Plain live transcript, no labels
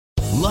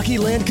Lucky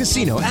Land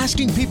Casino,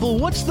 asking people,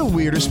 what's the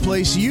weirdest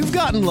place you've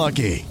gotten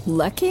lucky?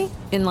 Lucky?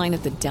 In line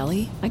at the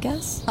deli, I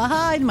guess?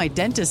 Aha, in my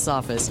dentist's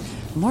office.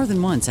 More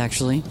than once,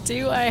 actually.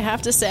 Do I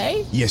have to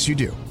say? Yes, you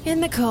do. In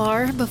the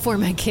car before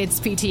my kids'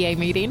 PTA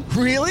meeting.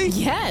 Really?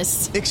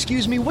 Yes.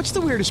 Excuse me, what's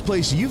the weirdest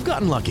place you've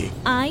gotten lucky?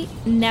 I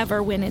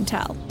never win and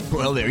tell.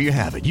 Well, there you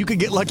have it. You can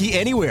get lucky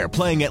anywhere,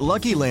 playing at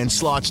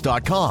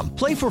LuckyLandSlots.com.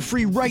 Play for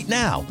free right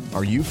now.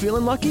 Are you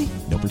feeling lucky?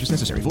 No purchase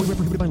necessary. Void where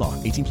prohibited by law.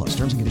 18 plus.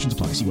 Terms and conditions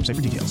apply. See website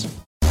for details.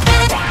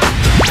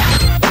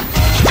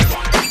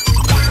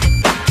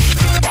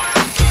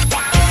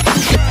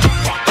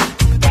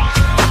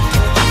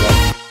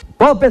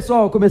 Bom,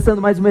 pessoal, começando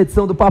mais uma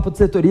edição do Papo do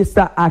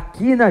Setorista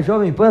aqui na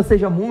Jovem Pan.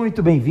 Seja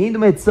muito bem-vindo.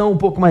 Uma edição um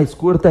pouco mais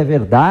curta, é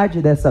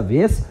verdade, dessa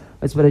vez,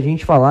 mas para a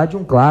gente falar de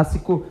um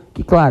clássico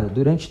que, claro,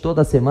 durante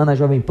toda a semana a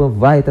Jovem Pan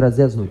vai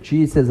trazer as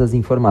notícias, as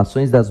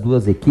informações das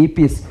duas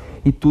equipes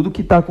e tudo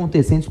que está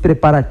acontecendo, os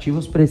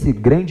preparativos para esse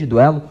grande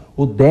duelo,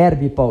 o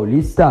derby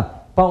paulista,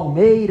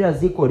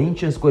 Palmeiras e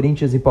Corinthians,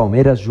 Corinthians e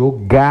Palmeiras,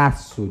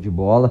 jogaço de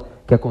bola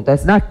que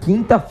acontece na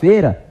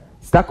quinta-feira.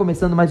 Está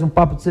começando mais um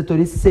Papo do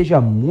Setorista,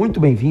 seja muito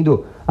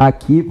bem-vindo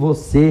aqui,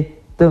 você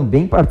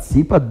também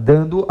participa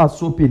dando a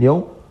sua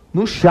opinião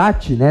no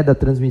chat, né, da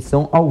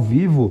transmissão ao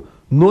vivo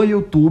no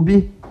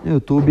YouTube. No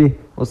YouTube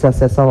você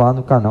acessa lá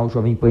no canal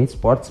Jovem Pan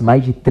Esportes,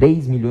 mais de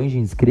 3 milhões de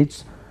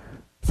inscritos.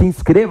 Se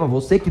inscreva,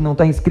 você que não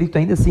está inscrito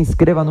ainda, se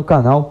inscreva no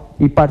canal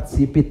e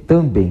participe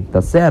também,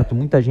 tá certo?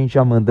 Muita gente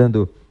já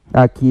mandando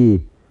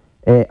aqui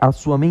a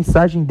sua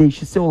mensagem,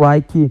 deixe seu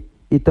like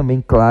e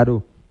também,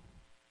 claro,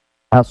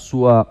 a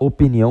sua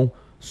opinião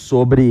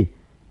sobre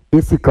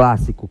esse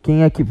clássico.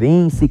 Quem é que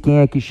vence, quem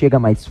é que chega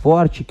mais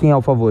forte, quem é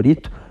o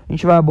favorito? A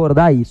gente vai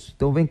abordar isso.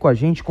 Então vem com a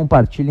gente,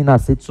 compartilhe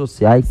nas redes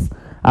sociais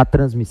a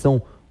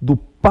transmissão do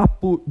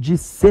Papo de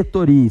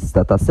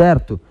Setorista, tá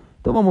certo?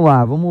 Então vamos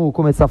lá, vamos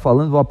começar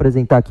falando, vou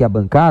apresentar aqui a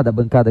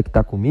bancada que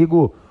está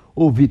comigo,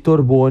 o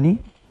Vitor Boni,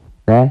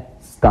 né?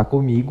 Está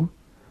comigo,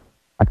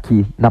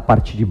 aqui na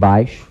parte de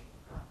baixo.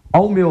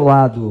 Ao meu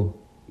lado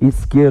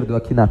esquerdo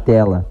aqui na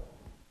tela,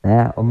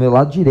 né? Ao meu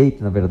lado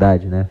direito, na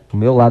verdade, né? O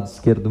meu lado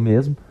esquerdo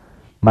mesmo,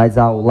 mas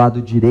ao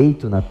lado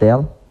direito na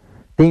tela,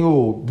 tem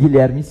o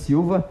Guilherme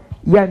Silva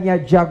e a minha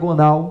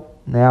diagonal,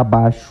 né,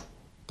 abaixo,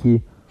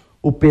 aqui,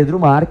 o Pedro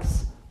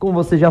Marques. Como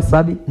você já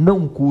sabe,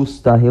 não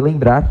custa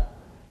relembrar,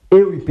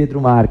 eu e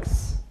Pedro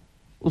Marques,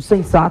 os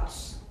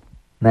sensatos,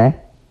 né?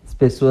 As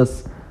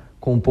pessoas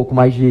com um pouco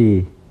mais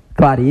de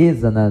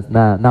clareza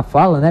na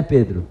fala, né,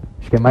 Pedro?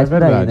 Acho que é mais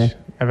por aí, né?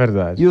 É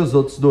verdade. E os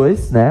outros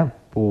dois, né?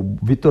 O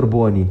Vitor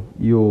Boni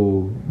e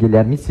o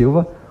Guilherme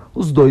Silva,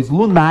 os dois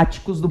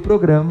lunáticos do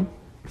programa,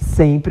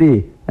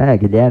 sempre,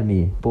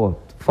 Guilherme,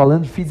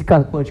 falando de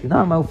física quântica,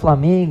 não, mas o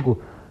Flamengo,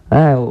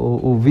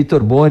 o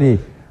Vitor Boni,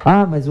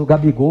 mas o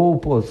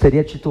Gabigol,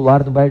 seria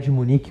titular do Bayern de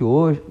Munique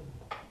hoje.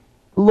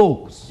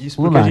 Loucos. Isso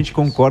porque lunáticos. A gente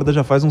concorda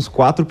já faz uns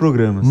 4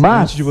 programas,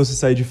 antes de você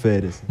sair de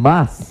férias.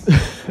 Mas,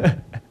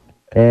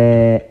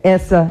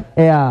 essa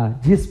é a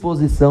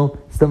disposição.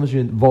 Estamos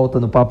de volta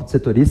no Papo de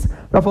Setorista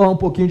para falar um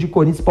pouquinho de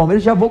Corinthians e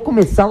Palmeiras. Já vou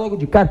começar logo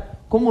de cara.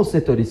 Como o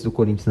setorista do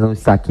Corinthians não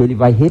está aqui, ele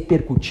vai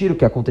repercutir o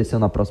que aconteceu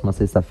na próxima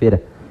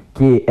sexta-feira,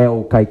 que é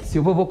o Kaique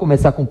Silva. Eu vou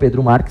começar com o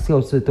Pedro Marques, que é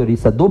o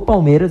setorista do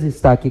Palmeiras,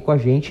 está aqui com a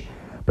gente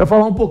para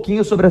falar um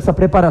pouquinho sobre essa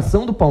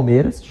preparação do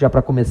Palmeiras, já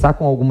para começar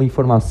com alguma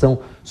informação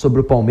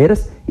sobre o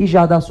Palmeiras e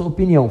já dar a sua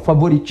opinião.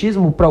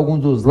 Favoritismo para algum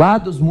dos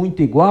lados,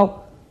 muito igual?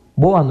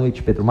 Boa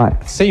noite, Pedro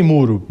Marques. Sem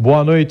muro.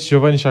 Boa noite,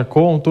 Giovanni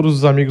Chacon, todos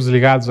os amigos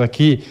ligados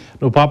aqui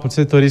no Papo de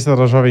Setorista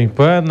da Jovem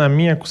Pan. Na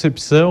minha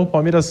concepção, o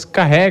Palmeiras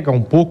carrega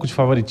um pouco de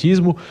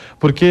favoritismo,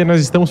 porque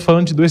nós estamos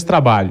falando de 2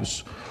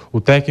 trabalhos. O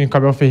técnico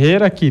Abel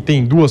Ferreira, que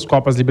tem 2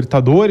 Copas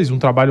Libertadores, um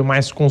trabalho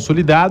mais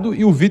consolidado,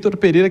 e o Vitor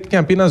Pereira, que tem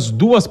apenas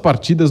 2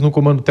 partidas no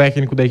comando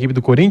técnico da equipe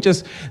do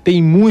Corinthians,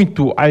 tem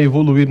muito a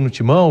evoluir no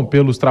timão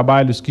pelos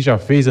trabalhos que já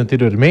fez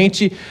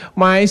anteriormente,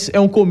 mas é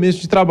um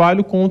começo de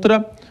trabalho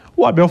contra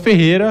o Abel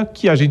Ferreira,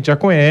 que a gente já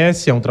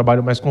conhece, é um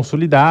trabalho mais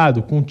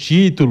consolidado, com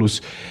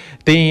títulos,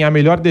 tem a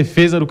melhor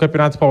defesa do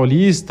Campeonato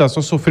Paulista,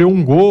 só sofreu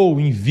 1 gol,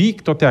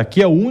 invicto até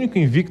aqui, é o único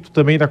invicto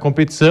também da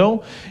competição.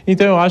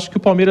 Então eu acho que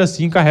o Palmeiras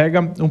sim carrega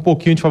um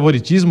pouquinho de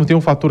favoritismo, tem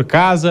um fator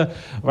casa,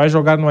 vai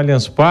jogar no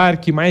Allianz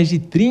Parque, mais de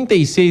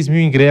 36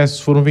 mil ingressos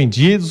foram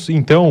vendidos,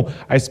 então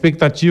a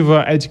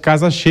expectativa é de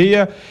casa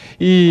cheia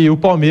e o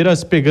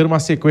Palmeiras pegando uma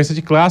sequência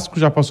de clássicos,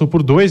 já passou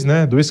por 2,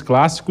 né? 2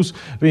 clássicos,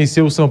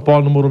 venceu o São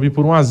Paulo no Morumbi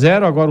por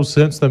 1-0, agora o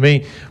Santos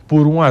também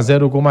por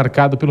 1-0, gol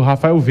marcado pelo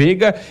Rafael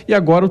Veiga, e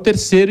agora o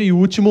terceiro e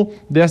último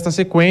desta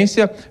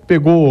sequência,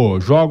 pegou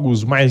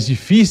jogos mais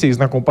difíceis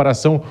na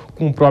comparação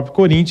com o próprio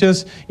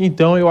Corinthians,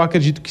 então eu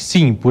acredito que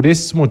sim, por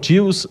esses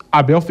motivos,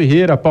 Abel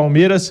Ferreira,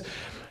 Palmeiras,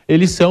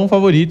 eles são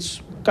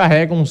favoritos,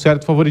 carregam um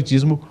certo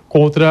favoritismo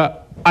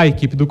contra a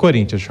equipe do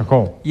Corinthians,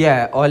 Chacon.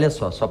 Olha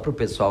só para o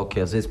pessoal que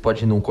às vezes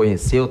pode não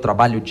conhecer o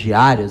trabalho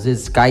diário, às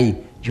vezes cai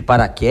de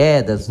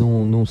paraquedas,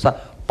 não sabe.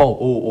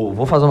 Bom,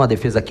 vou fazer uma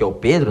defesa aqui ao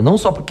Pedro, não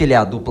só porque ele é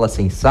a dupla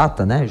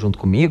sensata, né, junto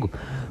comigo,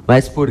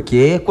 mas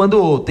porque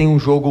quando tem um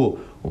jogo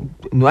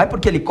Não é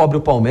porque ele cobre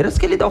o Palmeiras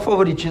que ele dá o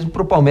favoritismo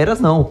pro Palmeiras,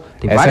 não.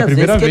 Tem essa é a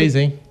primeira vezes vez,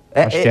 hein?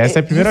 Acho que essa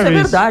é a primeira isso vez.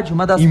 É verdade,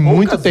 uma das em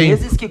muito poucas tempo.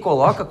 vezes que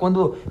coloca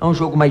quando é um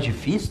jogo mais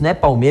difícil, né?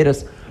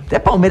 Palmeiras, até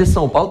Palmeiras e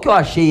São Paulo, que eu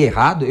achei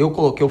errado. Eu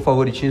coloquei o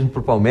favoritismo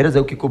pro Palmeiras,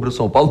 eu que cubro o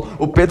São Paulo.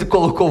 O Pedro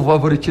colocou o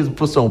favoritismo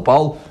pro São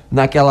Paulo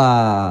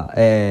naquela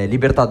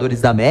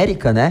Libertadores da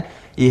América, né?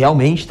 E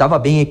realmente estava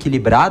bem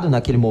equilibrado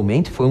naquele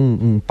momento. Foi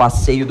um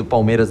passeio do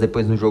Palmeiras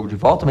depois no jogo de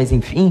volta, mas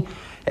enfim,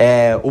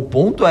 o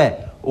ponto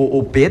é,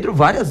 o Pedro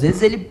várias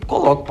vezes ele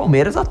coloca o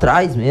Palmeiras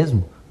atrás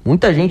mesmo.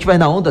 Muita gente vai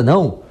na onda,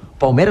 não.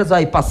 Palmeiras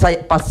vai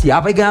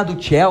passear, vai ganhar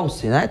do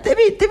Chelsea, né?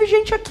 Teve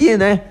gente aqui,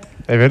 né?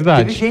 É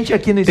verdade. Teve gente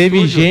aqui no Teve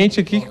estúdio. gente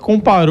aqui que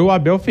comparou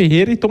Abel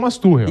Ferreira e Thomas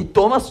Tuchel. E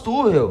Thomas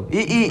Tuchel.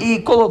 E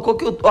colocou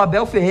que o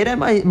Abel Ferreira é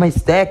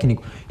mais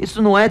técnico.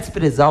 Isso não é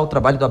desprezar o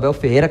trabalho do Abel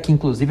Ferreira, que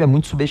inclusive é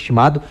muito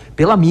subestimado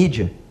pela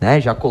mídia,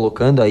 né? Já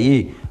colocando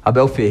aí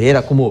Abel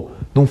Ferreira como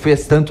não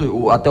fez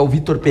tanto, até o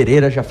Vitor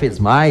Pereira já fez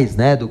mais,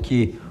 né? Do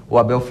que o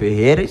Abel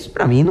Ferreira. Isso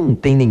pra mim não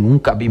tem nenhum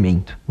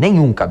cabimento.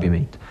 Nenhum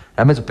cabimento.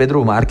 Mas o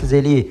Pedro Marques,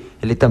 ele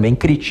também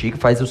critica,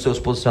 faz os seus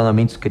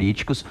posicionamentos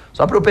críticos.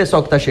 Só para o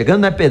pessoal que tá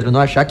chegando, né, Pedro? Não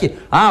achar que,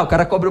 o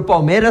cara cobre o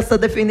Palmeiras, tá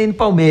defendendo o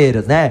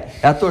Palmeiras, né?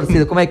 É a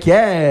torcida. Como é que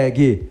é,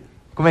 Gui?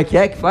 Como é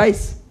que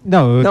faz?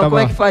 Não, como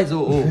é que faz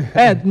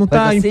não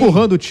tá assim?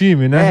 empurrando o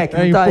time, né? Que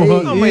não tá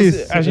empurrando. Não, mas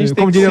Isso, a gente tem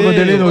como que diria ser-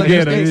 Vanderlei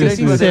Nogueira. a gente tem que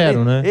ser isso.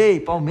 sincero, né? Ei,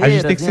 Palmeiras, A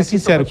gente tem que ser vem aqui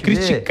sincero. só pra te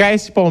ver. Criticar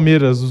esse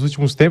Palmeiras nos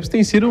últimos tempos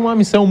tem sido uma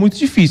missão muito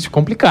difícil,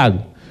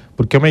 complicado.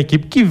 Porque é uma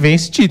equipe que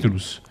vence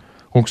títulos.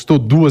 Conquistou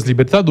 2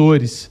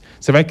 Libertadores.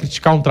 Você vai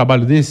criticar um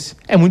trabalho desse?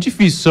 É muito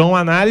difícil. São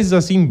análises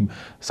assim,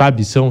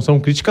 sabe? São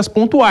críticas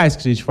pontuais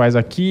que a gente faz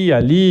aqui,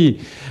 ali,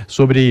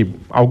 sobre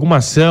alguma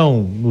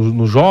ação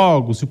no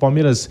jogo, se o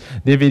Palmeiras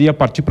deveria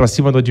partir para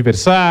cima do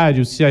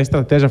adversário, se a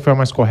estratégia foi a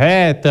mais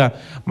correta.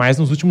 Mas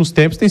nos últimos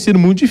tempos tem sido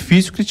muito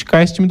difícil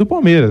criticar esse time do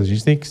Palmeiras. A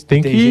gente tem que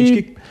Tem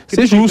gente que ser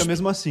critica justo.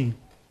 mesmo assim.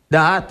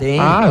 Tem,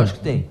 acho que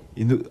tem.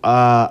 E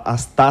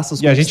as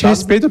taças E a gente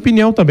respeita a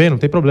opinião também, não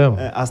tem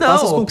problema. As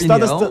taças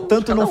conquistadas opinião,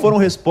 tanto cada não um. foram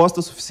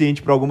resposta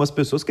suficiente para algumas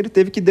pessoas que ele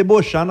teve que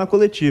debochar na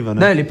coletiva,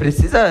 né? Não, ele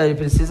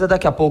precisa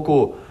daqui a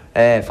pouco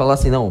falar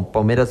assim, não, o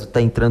Palmeiras tá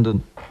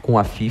entrando com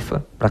a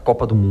FIFA pra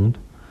Copa do Mundo.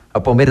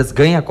 O Palmeiras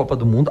ganha a Copa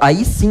do Mundo.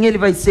 Aí sim ele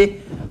vai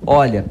ser,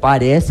 olha,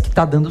 parece que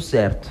tá dando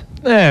certo.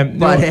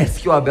 Parece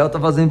que o Abel tá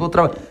fazendo bom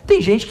trabalho.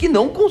 Tem gente que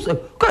não consegue.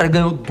 O cara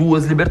ganhou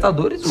 2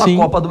 Libertadores, uma Sim.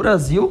 Copa do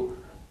Brasil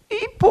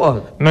e,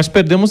 pô... Nós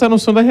perdemos a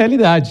noção da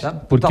realidade.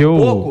 Porque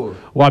pouco.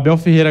 o Abel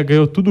Ferreira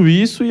ganhou tudo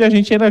isso e a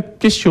gente ainda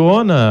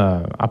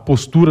questiona a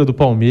postura do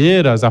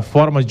Palmeiras, a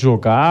forma de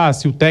jogar,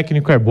 se o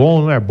técnico é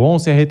bom, não é bom,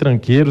 se é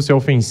retranqueiro, se é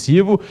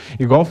ofensivo.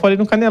 Igual eu falei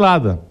no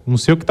Canelada. Não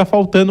sei o que tá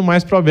faltando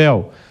mais pro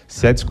Abel.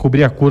 Se é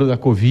descobrir a cura da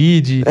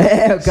Covid, o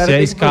cara se é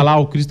tem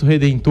escalar o Cristo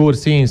Redentor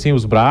sem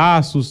os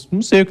braços.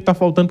 Não sei o que tá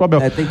faltando pro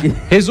Abel. Tem que...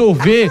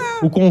 Resolver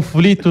o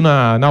conflito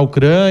na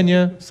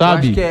Ucrânia,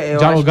 sabe? eu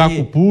Dialogar acho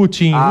que com o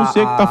Putin. Não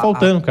sei o que tá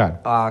faltando,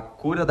 cara. A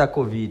cura da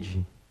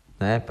Covid,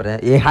 né? Pra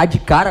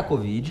erradicar a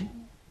Covid,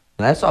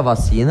 não é só a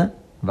vacina.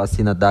 A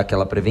vacina dá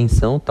aquela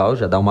prevenção e tal,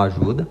 já dá uma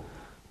ajuda,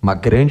 uma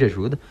grande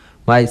ajuda.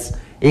 Mas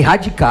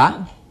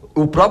erradicar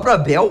o próprio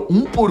Abel,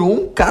 um por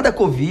um, cada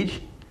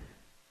Covid,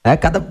 né?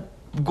 Cada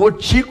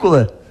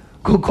gotícula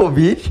com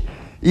Covid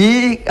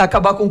e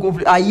acabar com o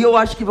conflito. Aí eu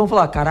acho que vão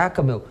falar,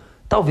 caraca,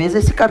 talvez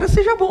esse cara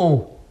seja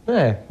bom.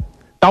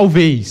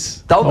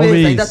 Talvez,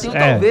 ainda tem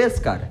talvez,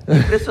 cara. É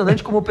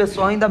impressionante como o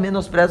pessoal ainda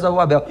menospreza o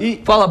Abel.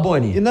 Fala,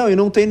 Boni. E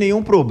não tem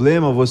nenhum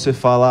problema você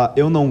falar,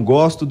 eu não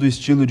gosto do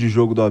estilo de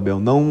jogo do Abel,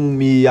 não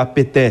me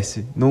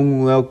apetece,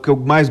 não é o que eu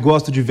mais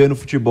gosto de ver no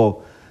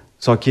futebol.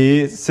 Só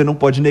que você não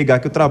pode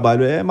negar que o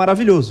trabalho é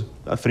maravilhoso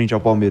à frente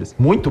ao Palmeiras.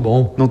 Muito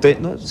bom.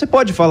 Você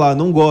pode falar,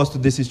 não gosto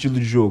desse estilo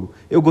de jogo.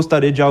 Eu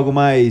gostaria de algo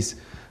mais,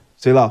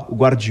 sei lá, o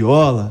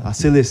Guardiola, a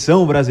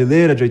seleção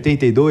brasileira de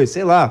 82,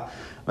 sei lá.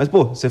 Mas,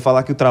 você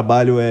falar que o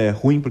trabalho é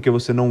ruim porque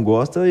você não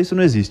gosta, isso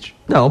não existe.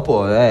 Não,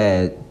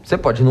 você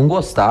pode não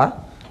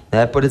gostar,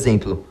 né? Por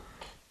exemplo,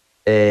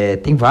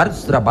 tem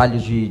vários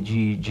trabalhos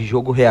de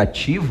jogo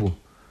reativo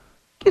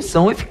que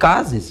são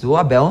eficazes. O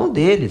Abel é um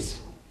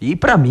deles. E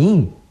pra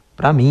mim,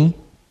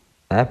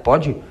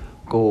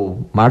 o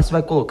Márcio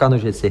vai colocar no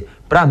GC.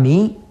 Pra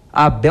mim,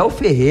 Abel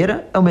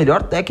Ferreira é o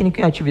melhor técnico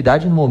em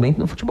atividade no momento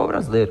no futebol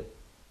brasileiro.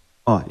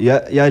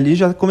 E ali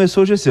já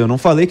começou o GC. Eu não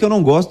falei que eu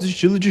não gosto do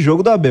estilo de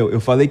jogo do Abel.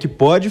 Eu falei que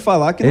pode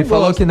falar que não gosta.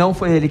 Ele falou que não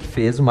foi ele que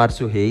fez, o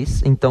Márcio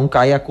Reis. Então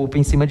cai a culpa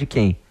em cima de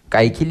quem?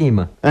 Kaique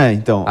Lima.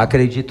 Então.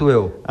 Acredito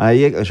eu.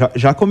 Aí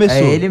já começou.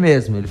 É ele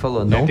mesmo. Ele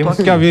falou, não Temos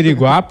tô que aqui.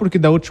 averiguar, porque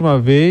da última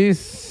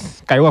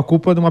vez caiu a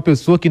culpa de uma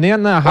pessoa que nem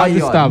na rádio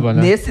estava,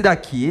 né? Nesse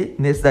daqui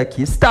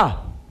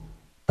está.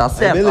 Tá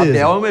certo. beleza.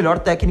 Abel é o melhor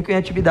técnico em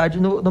atividade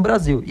no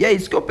Brasil. E é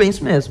isso que eu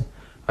penso mesmo.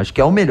 Acho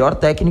que é o melhor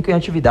técnico em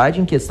atividade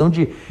em questão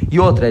de... E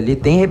outra, ele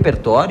tem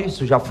repertório,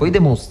 isso já foi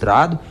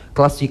demonstrado.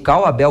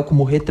 Classificar o Abel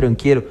como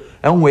retranqueiro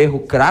é um erro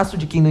crasso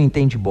de quem não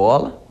entende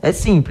bola. É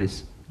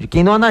simples. De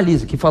quem não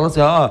analisa, que fala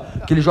assim,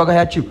 que ele joga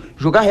reativo.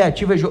 Jogar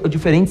reativo é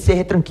diferente de ser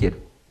retranqueiro.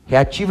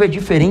 Reativo é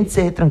diferente de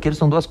ser retranqueiro,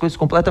 são duas coisas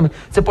completamente...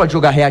 Você pode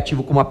jogar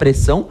reativo com uma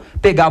pressão,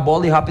 pegar a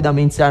bola e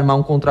rapidamente se armar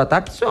um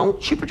contra-ataque, isso é um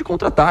tipo de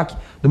contra-ataque.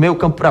 Do meio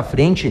campo pra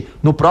frente,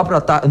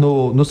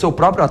 no seu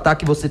próprio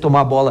ataque, você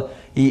tomar a bola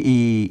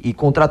e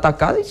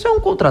contra-atacar, isso é um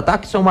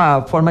contra-ataque, isso é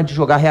uma forma de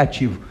jogar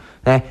reativo.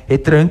 Né?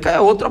 Retranca é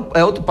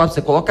outro passo,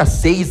 você coloca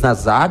 6 na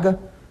zaga,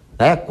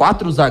 né?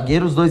 4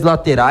 zagueiros, 2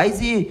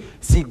 laterais e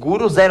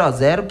segura o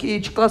 0-0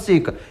 que te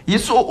classifica.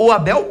 Isso o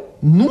Abel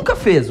nunca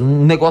fez,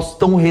 um negócio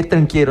tão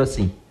retranqueiro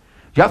assim.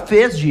 Já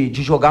fez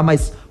de jogar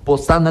mais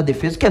postado na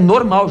defesa, que é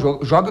normal,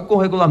 joga com o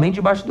regulamento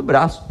debaixo do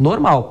braço,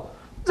 normal.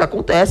 Mas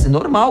acontece,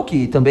 normal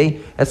que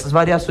também essas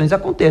variações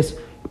aconteçam.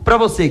 Pra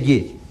você,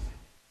 Gui?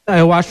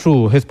 Eu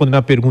acho, respondendo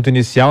a pergunta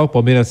inicial, o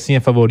Palmeiras sim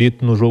é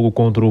favorito no jogo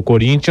contra o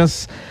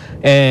Corinthians.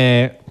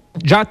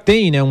 Já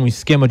tem, né, um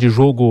esquema de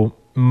jogo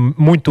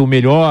muito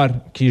melhor,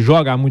 que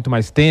joga há muito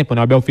mais tempo,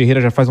 né? O Abel Ferreira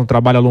já faz um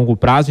trabalho a longo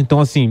prazo, então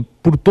assim,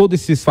 por todos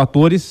esses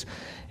fatores,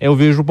 eu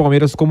vejo o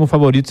Palmeiras como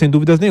favorito, sem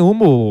dúvidas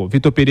nenhuma. O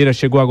Vitor Pereira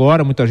chegou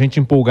agora, muita gente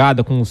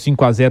empolgada com o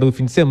 5-0 do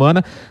fim de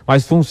semana,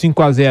 mas foi um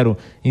 5-0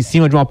 em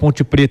cima de uma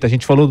Ponte Preta. A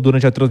gente falou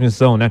durante a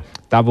transmissão, né?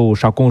 Tava o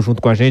Chacon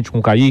junto com a gente, com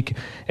o Kaique.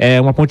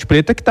 É uma Ponte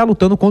Preta que tá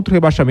lutando contra o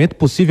rebaixamento,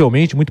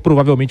 possivelmente, muito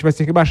provavelmente vai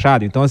ser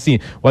rebaixado. Então, assim,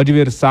 o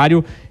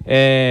adversário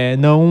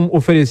não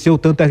ofereceu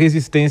tanta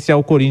resistência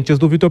ao Corinthians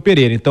do Vitor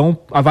Pereira. Então,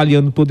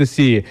 avaliando todo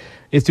esse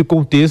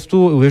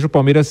contexto, eu vejo o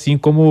Palmeiras sim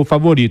como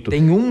favorito.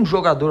 Tem um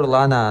jogador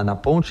lá na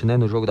Ponte, né,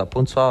 no jogo da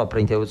Ponte, só para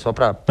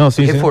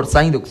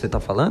reforçar ainda o que você tá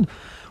falando,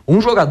 um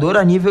jogador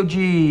a nível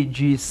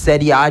de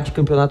Série A de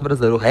Campeonato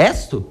Brasileiro. O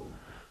resto,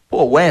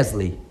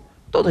 Wesley,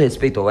 todo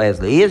respeito ao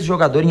Wesley,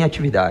 ex-jogador em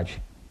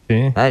atividade.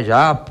 Sim.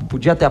 Já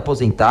podia ter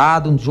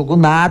aposentado, não jogou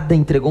nada,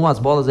 entregou umas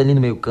bolas ali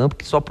no meio campo,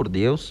 que só por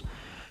Deus.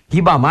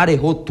 Ribamar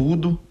errou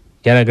tudo.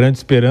 Que era a grande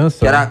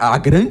esperança. A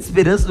grande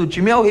esperança do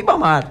time é o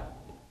Ribamar,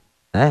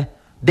 né?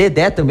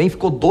 Dedé também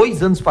ficou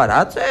 2 anos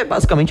parados, é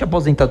basicamente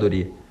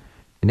aposentadoria.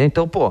 Entendeu?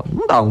 Então,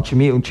 não dá, um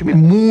time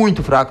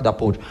muito fraco da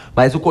Ponte.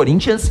 Mas o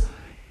Corinthians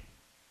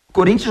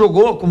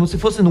jogou como se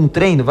fosse num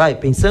treino,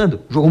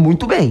 pensando, jogou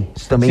muito bem.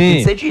 Isso também tem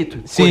que ser dito.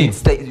 Sim,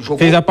 jogou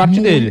fez a parte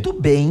dele. Muito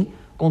bem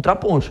contra a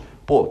Ponte.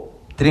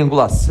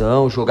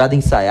 Triangulação, jogada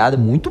ensaiada,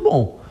 muito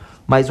bom.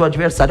 Mas o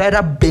adversário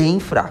era bem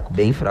fraco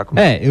mesmo.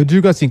 Eu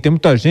digo assim, tem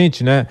muita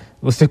gente, né?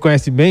 Você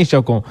conhece bem,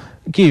 Chacon,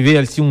 que vê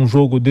assim, um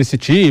jogo desse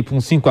tipo, um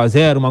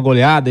 5-0, uma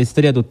goleada,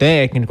 estreia do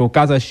técnico,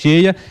 casa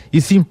cheia, e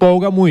se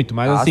empolga muito.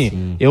 Mas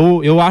sim.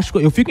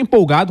 Eu fico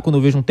empolgado quando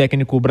eu vejo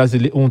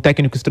um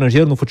técnico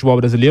estrangeiro no futebol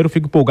brasileiro,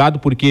 fico empolgado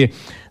porque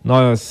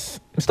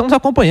nós estamos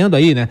acompanhando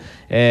aí, né?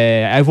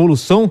 A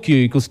evolução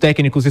que os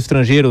técnicos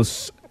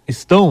estrangeiros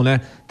estão,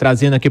 né,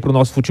 trazendo aqui para o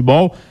nosso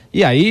futebol,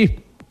 e aí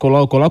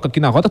coloco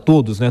aqui na roda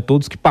todos, né?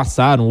 Todos que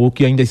passaram ou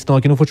que ainda estão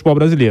aqui no futebol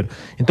brasileiro.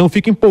 Então eu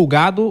fico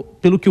empolgado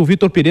pelo que o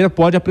Vitor Pereira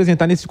pode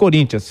apresentar nesse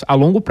Corinthians, a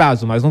longo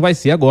prazo, mas não vai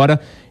ser agora,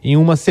 em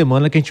uma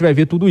semana, que a gente vai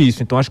ver tudo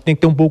isso. Então acho que tem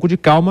que ter um pouco de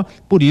calma,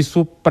 por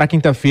isso, para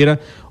quinta-feira,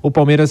 o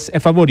Palmeiras é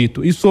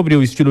favorito. E sobre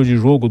o estilo de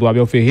jogo do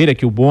Abel Ferreira,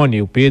 que o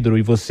Boni, o Pedro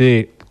e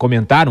você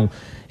comentaram,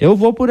 eu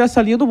vou por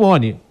essa linha do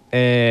Boni.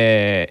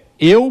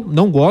 Eu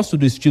não gosto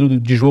do estilo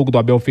de jogo do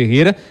Abel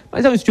Ferreira,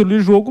 mas é um estilo de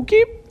jogo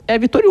que é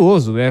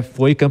vitorioso, né?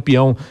 Foi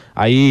campeão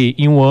aí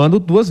em um ano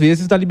 2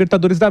 vezes da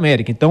Libertadores da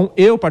América. Então,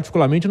 eu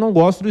particularmente não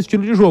gosto do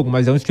estilo de jogo,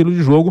 mas é um estilo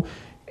de jogo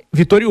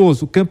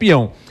vitorioso,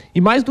 campeão. E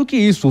mais do que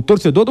isso, o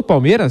torcedor do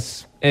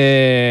Palmeiras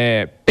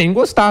tem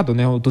gostado,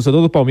 né? O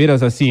torcedor do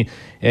Palmeiras, assim,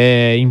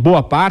 em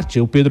boa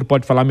parte, o Pedro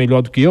pode falar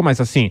melhor do que eu, mas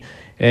assim,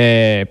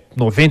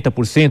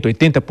 90%,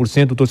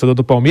 80% do torcedor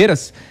do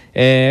Palmeiras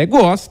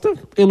gosta,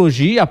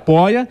 elogia,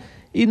 apoia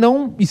e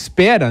não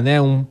espera,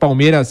 né, um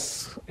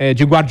Palmeiras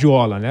de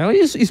Guardiola, né?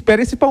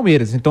 Espera esse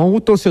Palmeiras. Então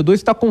o torcedor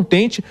está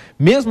contente,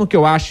 mesmo que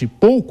eu ache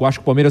pouco, acho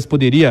que o Palmeiras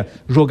poderia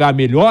jogar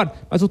melhor,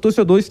 mas o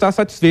torcedor está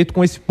satisfeito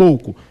com esse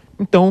pouco.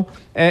 Então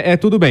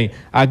tudo bem.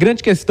 A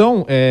grande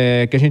questão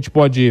que a gente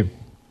pode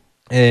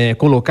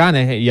colocar,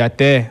 né, e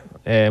até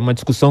uma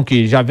discussão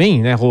que já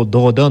vem, né,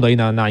 rodando aí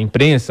na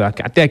imprensa,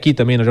 até aqui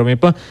também na Jovem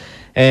Pan,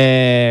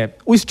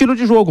 o estilo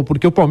de jogo,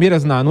 porque o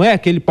Palmeiras não é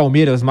aquele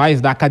Palmeiras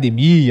mais da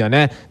academia,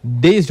 né?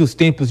 Desde os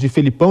tempos de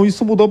Felipão,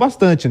 isso mudou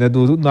bastante, né?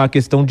 Na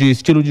questão de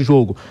estilo de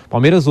jogo. O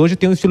Palmeiras hoje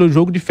tem um estilo de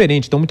jogo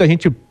diferente, então muita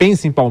gente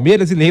pensa em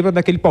Palmeiras e lembra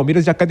daquele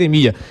Palmeiras de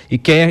academia e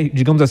quer,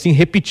 digamos assim,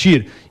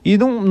 repetir. E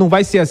não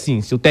vai ser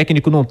assim. Se o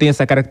técnico não tem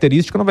essa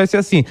característica, não vai ser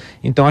assim.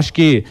 Então acho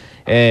que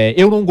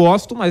eu não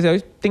gosto, mas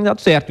tem dado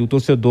certo e o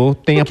torcedor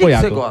tem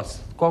apoiado. O que você gosta?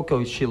 Qual que é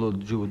o estilo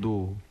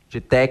de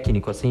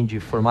técnico, assim,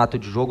 de formato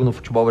de jogo no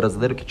futebol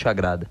brasileiro que te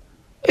agrada?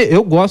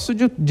 Eu gosto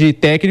de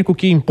técnico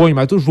que impõe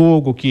mais o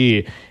jogo,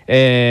 que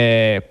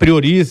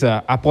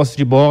prioriza a posse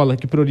de bola,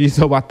 que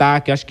prioriza o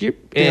ataque. Acho que...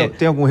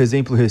 Tem algum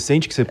exemplo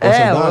recente que você possa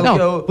dar?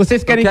 Não,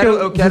 vocês querem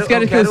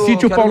que eu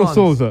cite o Paulo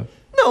Souza?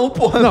 Não,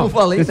 porra, eu não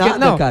falei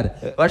nada, cara.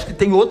 Eu acho que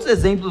tem outros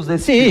exemplos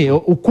desse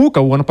tipo. O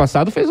Cuca, o ano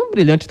passado, fez um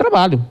brilhante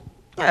trabalho.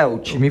 O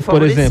time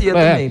favorecia exemplo,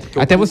 também. Porque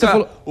até você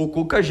falou... o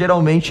Cuca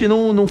geralmente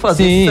não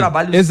fazia esse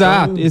trabalho.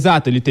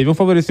 Exato. Ele teve um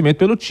favorecimento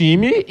pelo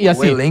time e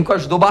assim... O elenco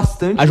ajudou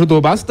bastante.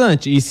 Ajudou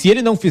bastante. E se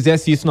ele não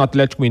fizesse isso no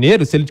Atlético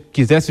Mineiro, se ele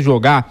quisesse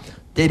jogar...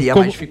 Teria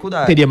mais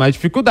dificuldades. Teria mais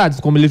dificuldades,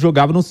 como ele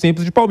jogava no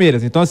Santos de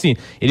Palmeiras. Então, assim,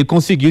 ele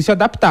conseguiu se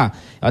adaptar.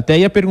 Até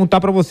ia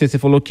perguntar pra você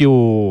falou que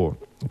o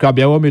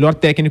Abel é o melhor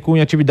técnico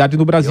em atividade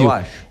no Brasil. Eu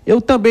acho.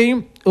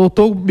 Eu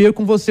tô meio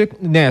com você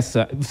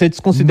nessa. Você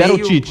desconsidera o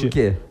Tite? Por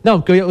quê? Não,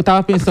 porque eu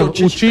tava pensando... O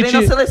Tite treina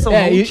a seleção,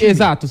 não o time.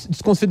 Exato,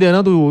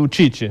 desconsiderando o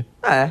Tite.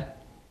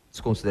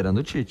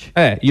 Desconsiderando o Tite.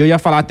 E eu ia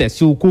falar até,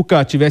 se o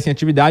Cuca tivesse em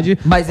atividade,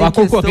 a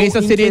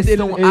concorrência seria entre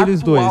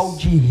eles dois.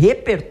 De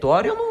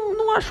repertório, eu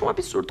não acho um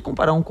absurdo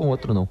comparar um com o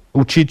outro, não.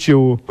 O Tite,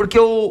 Porque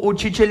o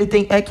Tite, ele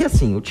tem... É que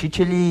assim, o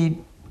Tite,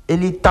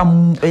 ele tá...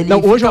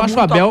 hoje eu acho o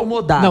Abel...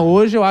 acomodado. Não,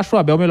 hoje eu acho o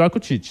Abel melhor que o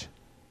Tite.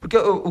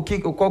 Porque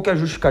qual que é a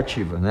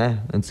justificativa, né?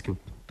 Antes que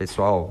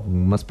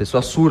umas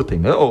pessoas surtem.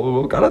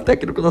 O cara é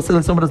técnico da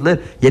seleção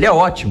brasileira. E ele é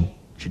ótimo.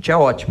 O Tite é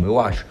ótimo, eu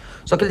acho.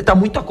 Só que ele tá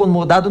muito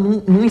acomodado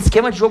num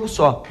esquema de jogo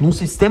só. Num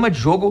sistema de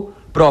jogo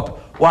próprio.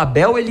 O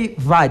Abel, ele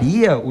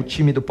varia o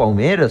time do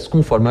Palmeiras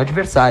conforme o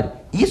adversário.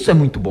 Isso é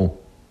muito bom.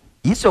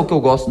 Isso é o que eu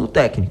gosto no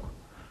técnico.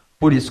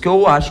 Por isso que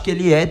eu acho que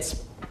ele é,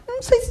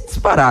 não sei se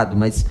disparado,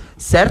 mas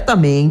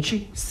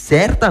certamente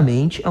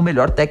é o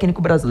melhor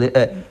técnico brasileiro.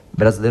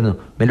 Brasileiro não.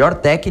 Melhor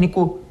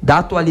técnico da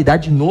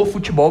atualidade no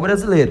futebol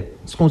brasileiro,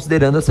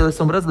 desconsiderando a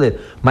seleção brasileira.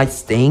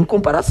 Mas tem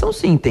comparação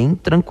sim, tem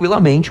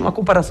tranquilamente uma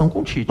comparação com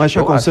o Tite. Mas,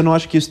 Chacon, você não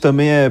acha que isso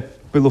também é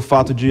pelo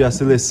fato de a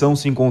seleção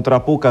se encontrar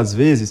poucas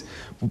vezes?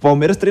 O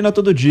Palmeiras treina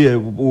todo dia.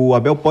 O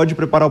Abel pode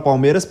preparar o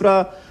Palmeiras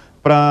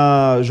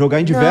para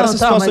jogar em diversas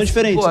situações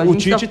diferentes. O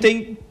Tite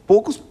tem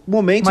poucos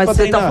momentos para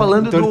treinar. Tá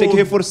falando então ele tem que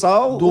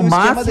reforçar o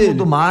esquema dele.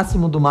 Do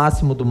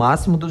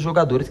máximo dos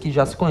jogadores que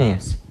já se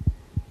conhecem.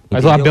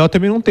 Mas entendeu? O Abel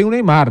também não tem o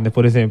Neymar, né,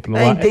 por exemplo.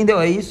 Entendeu?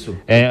 É isso.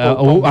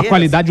 A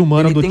qualidade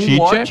humana do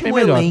Tite é bem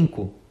melhor.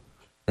 Elenco.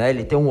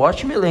 Ele tem um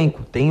ótimo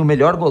elenco. Tem o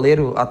melhor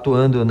goleiro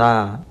atuando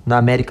na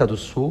América do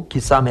Sul,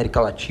 quiçá América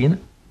Latina.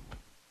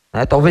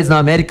 Talvez na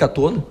América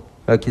toda.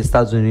 Aqui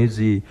Estados Unidos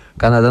e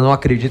Canadá, não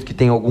acredito que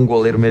tenha algum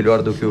goleiro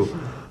melhor do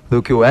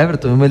que o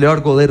Everton. O melhor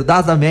goleiro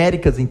das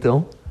Américas,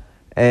 então.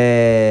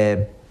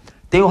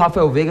 Tem o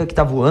Rafael Veiga que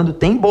tá voando.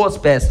 Tem boas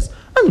peças.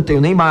 Mas não tem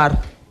o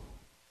Neymar.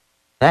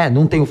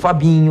 Não tem o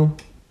Fabinho.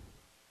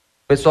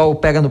 O pessoal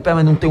pega no pé,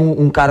 mas não tem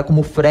um cara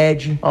como o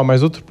Fred.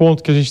 Mas outro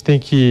ponto que a gente tem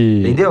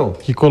que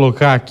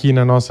colocar aqui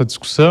na nossa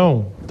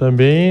discussão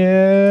também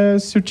é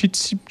se o Tite,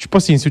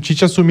 se o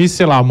Tite assumisse,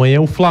 sei lá, amanhã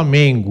o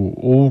Flamengo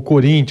ou o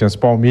Corinthians,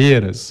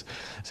 Palmeiras,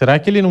 será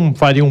que ele não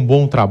faria um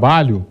bom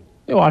trabalho?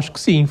 Eu acho que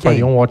sim,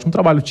 faria um ótimo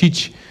trabalho. O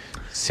Tite,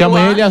 se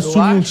amanhã ele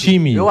assume um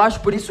time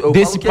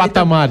desse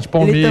patamar de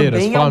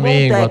Palmeiras,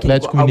 Flamengo,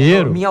 Atlético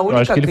Mineiro, eu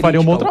acho que ele faria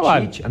um bom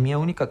trabalho. A minha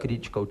única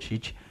crítica ao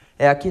Tite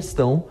é a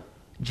questão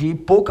de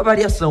pouca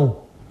variação,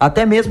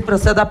 até mesmo para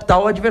se adaptar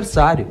ao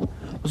adversário.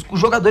 Os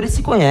jogadores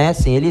se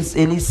conhecem,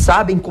 eles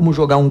sabem como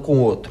jogar um com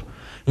o outro.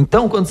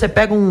 Então, quando você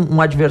pega um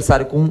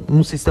adversário com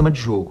um sistema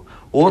de jogo,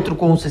 outro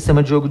com um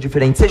sistema de jogo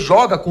diferente, você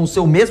joga com o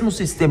seu mesmo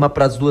sistema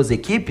para as duas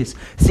equipes,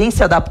 sem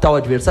se adaptar ao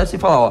adversário, você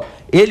fala,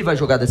 ele vai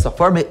jogar dessa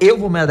forma, eu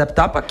vou me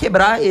adaptar para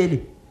quebrar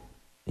ele.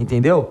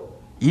 Entendeu?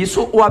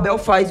 Isso o Abel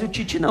faz e o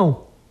Tite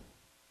não.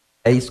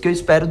 É isso que eu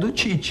espero do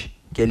Tite,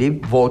 que ele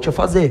volte a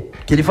fazer.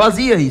 Que ele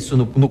fazia isso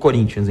no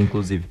Corinthians,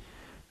 inclusive.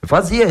 Ele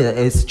fazia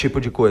esse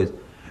tipo de coisa.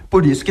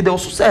 Por isso que deu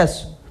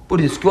sucesso. Por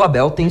isso que o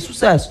Abel tem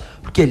sucesso.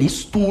 Porque ele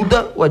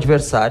estuda o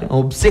adversário, é um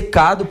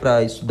obcecado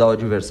para estudar o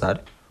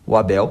adversário, o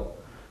Abel.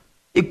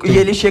 E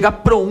ele chega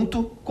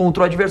pronto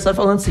contra o adversário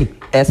falando assim,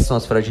 essas são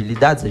as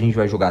fragilidades, a gente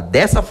vai jogar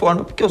dessa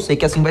forma, porque eu sei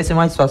que assim vai ser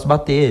mais fácil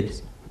bater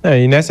eles.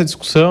 E nessa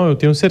discussão eu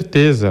tenho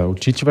certeza, o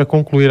Tite vai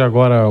concluir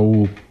agora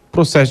o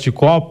processo de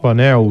Copa,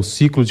 né, o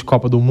ciclo de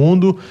Copa do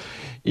Mundo,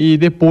 e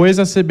depois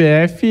a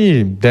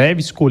CBF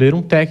deve escolher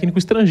um técnico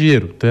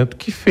estrangeiro, tanto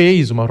que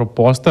fez uma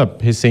proposta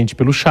recente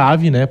pelo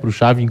Xavi, né, para o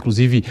Xavi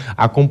inclusive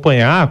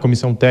acompanhar a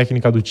comissão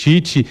técnica do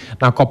Tite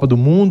na Copa do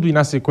Mundo e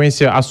na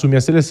sequência assumir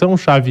a seleção. O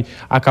Xavi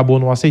acabou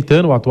não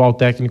aceitando, o atual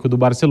técnico do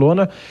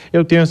Barcelona.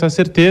 Eu tenho essa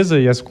certeza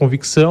e essa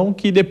convicção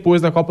que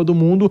depois da Copa do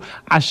Mundo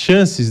as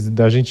chances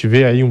da gente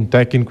ver aí um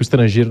técnico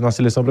estrangeiro na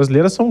seleção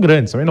brasileira são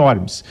grandes, são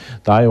enormes,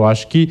 tá? Eu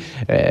acho que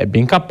é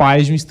bem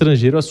capaz de um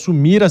estrangeiro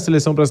assumir a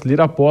seleção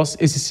brasileira após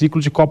esse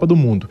ciclo de Copa do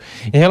Mundo.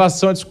 Em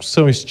relação à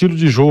discussão, estilo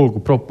de jogo,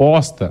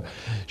 proposta,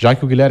 já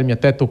que o Guilherme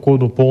até tocou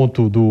no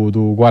ponto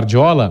do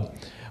Guardiola,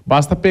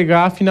 basta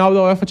pegar a final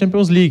da UEFA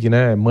Champions League,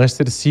 né?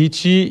 Manchester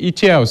City e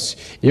Chelsea.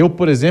 Eu,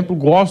 por exemplo,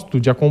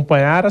 gosto de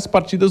acompanhar as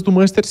partidas do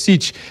Manchester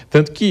City,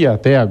 tanto que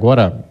até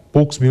agora,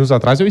 poucos minutos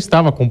atrás, eu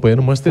estava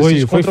acompanhando o Manchester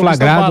City. Foi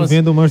flagrado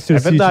vendo o Manchester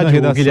City na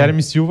redação. O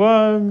Guilherme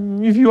Silva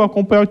me viu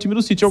acompanhar o time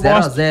do City.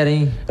 0x0,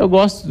 hein? Eu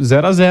gosto,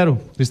 0x0. O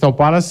Crystal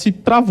Palace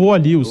travou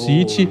ali o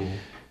City.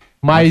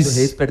 Mas o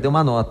Reis perdeu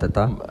uma nota,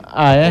 tá?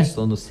 É?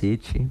 Postou no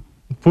City.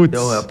 Putz.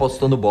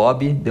 Apostou no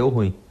Bob, deu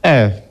ruim.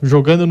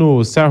 Jogando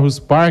no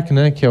Selhurst Park,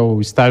 né, que é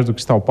o estádio do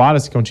Crystal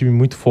Palace, que é um time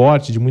muito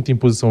forte, de muita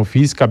imposição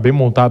física, bem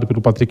montado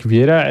pelo Patrick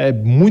Vieira, é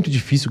muito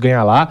difícil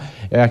ganhar lá.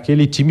 É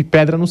aquele time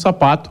pedra no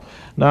sapato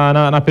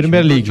na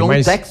Premier League.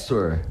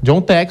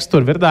 John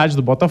Textor, verdade,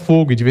 do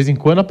Botafogo. E de vez em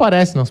quando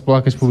aparece nas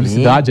placas de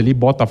publicidade ali,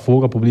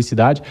 Botafogo, a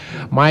publicidade.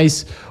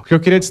 Mas o que eu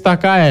queria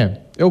destacar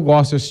eu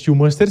gosto de assistir o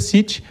Manchester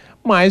City,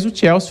 mas o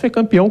Chelsea foi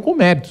campeão com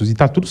méritos, e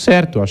tá tudo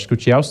certo. Eu acho que o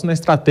Chelsea, na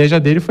estratégia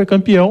dele, foi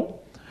campeão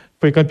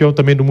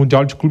também do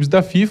Mundial de Clubes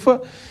da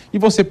FIFA, e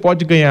você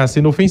pode ganhar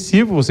sendo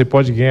ofensivo, você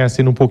pode ganhar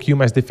sendo um pouquinho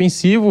mais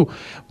defensivo,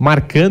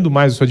 marcando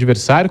mais o seu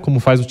adversário, como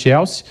faz o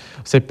Chelsea.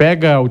 Você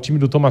pega o time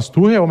do Thomas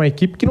Tuchel, é uma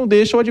equipe que não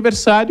deixa o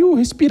adversário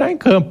respirar em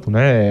campo,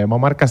 né? É uma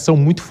marcação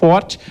muito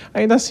forte,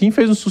 ainda assim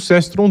fez um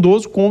sucesso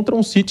estrondoso contra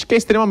um City que é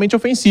extremamente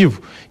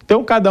ofensivo.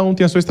 Então cada um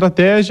tem a sua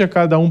estratégia,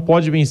 cada um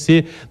pode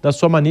vencer da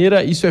sua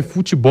maneira, isso é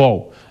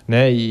futebol,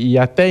 né? E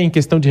até em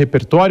questão de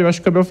repertório, eu acho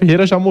que o Abel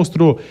Ferreira já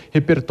mostrou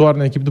repertório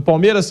na equipe do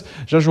Palmeiras,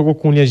 já jogou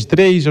com linha de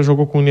 3, já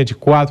jogou com linha de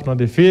 4 na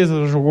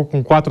defesa, já jogou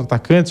com 4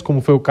 atacantes, como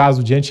foi o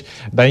caso diante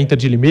da Inter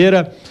de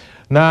Limeira.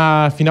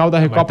 Na final da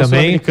Recopa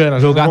Sul-Americana,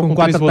 jogar com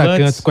 4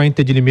 atacantes com a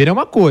Inter de Limeira é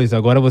uma coisa,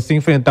 agora você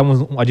enfrentar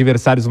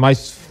adversários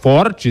mais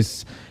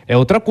fortes é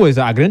outra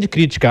coisa. A grande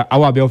crítica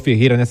ao Abel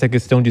Ferreira nessa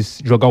questão de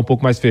jogar um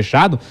pouco mais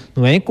fechado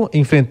não é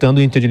enfrentando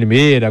o Inter de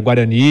Limeira,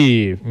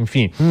 Guarani,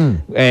 enfim,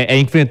 é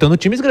enfrentando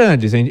times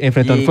grandes,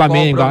 enfrentando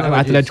Flamengo,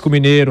 Atlético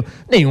Mineiro,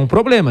 nenhum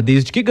problema,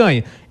 desde que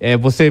ganhe.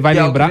 Você vai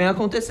lembrar... É o que vem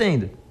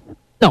acontecendo.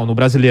 Não, no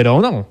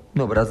Brasileirão não.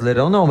 No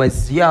Brasileirão não,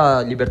 mas e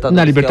a Libertadores?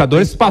 Na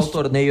Libertadores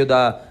passou o torneio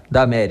da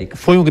América.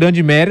 Foi um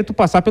grande mérito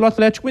passar pelo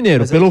Atlético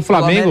Mineiro. Pelo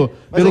Flamengo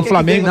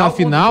na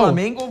final. O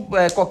Flamengo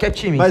é qualquer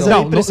time. Mas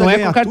então. não é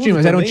qualquer time,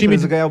 mas era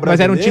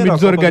um time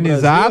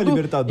desorganizado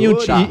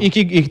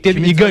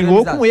e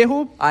ganhou com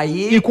erro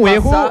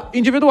erro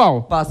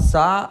individual.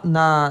 Passar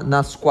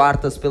nas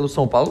quartas pelo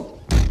São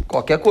Paulo.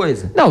 Qualquer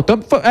coisa. Não,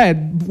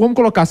 vamos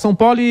colocar São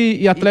Paulo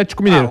e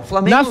Atlético Mineiro.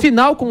 Flamengo... Na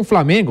final com o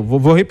Flamengo,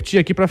 vou repetir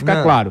aqui para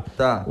ficar claro.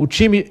 O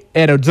time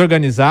era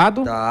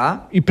desorganizado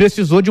e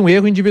precisou de um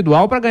erro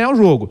individual para ganhar o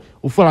jogo.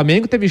 O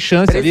Flamengo teve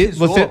chance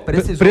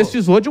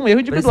precisou de um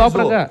erro individual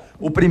para ganhar.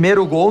 O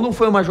primeiro gol não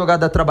foi uma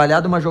jogada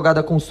trabalhada, uma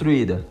jogada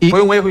construída.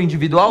 Foi um erro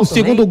individual também? O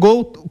segundo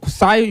gol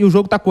sai e o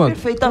jogo tá quanto?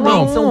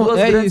 Perfeitamente, são duas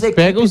grandes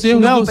equipes. Pega os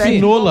erros do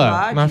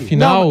Pinola na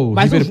final,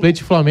 River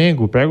Plate e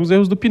Flamengo. Pega os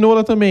erros do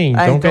Pinola também.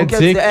 Então quer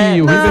dizer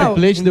que o River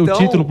Plate deu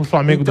título pro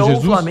Flamengo do Jesus?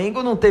 Então o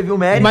Flamengo não teve o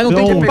mérito. Mas não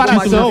tem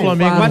comparação. O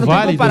Flamengo não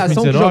tem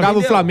comparação que jogava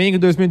o Flamengo em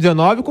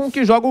 2019 com o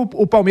que joga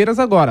o Palmeiras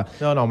agora.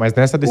 Não, mas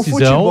nessa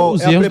decisão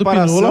os erros do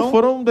Pinola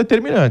foram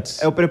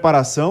determinantes. É a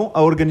preparação,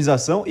 a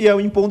organização e é o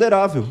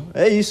imponderável.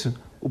 É isso.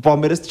 O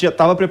Palmeiras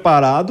estava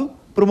preparado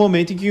para o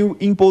momento em que o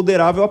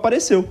imponderável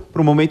apareceu,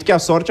 para o momento que a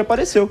sorte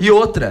apareceu. E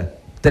outra,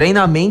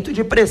 treinamento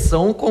de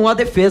pressão com a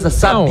defesa,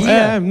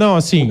 sabia? Ali não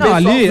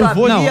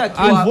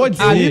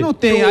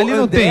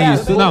tem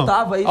isso.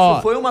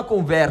 Isso foi uma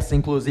conversa,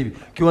 inclusive,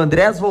 que o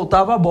Andrés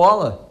voltava a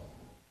bola.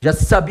 Já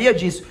se sabia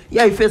disso. E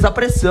aí fez a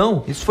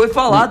pressão. Isso foi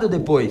falado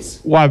depois.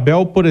 O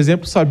Abel, por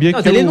exemplo, sabia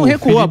que ele não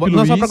recua a bola.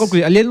 Não, só pra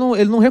concluir. Ali ele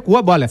não recua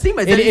a bola. Sim,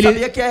 mas ele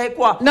sabia que ia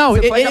recuar. Não,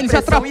 ele se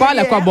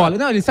atrapalha com a bola.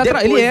 Não, ele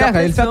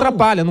erra, ele se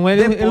atrapalha.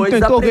 Ele não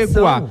tentou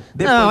recuar.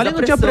 Não, ali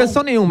não tinha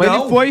pressão nenhuma.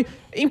 Ele foi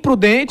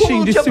imprudente. Como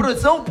não tinha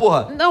pressão,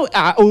 porra? Não,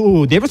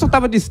 o Davidson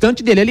estava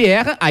distante dele, ele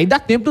erra, aí dá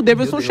tempo do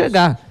Davidson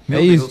chegar.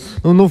 Isso.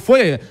 Não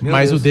foi.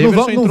 Mas o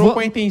Davidson entrou com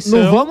a intenção.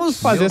 Não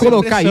vamos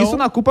colocar isso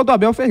na culpa do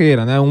Abel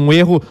Ferreira, né? Um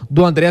erro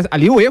do Andrés.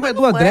 Ali o erro é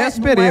do Andrés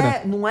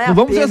Pereira. Não é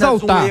vamos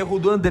exaltar. Um erro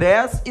do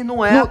Andrés e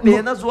não é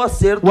apenas o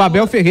acerto. O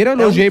Abel Ferreira eu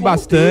elogiei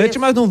bastante,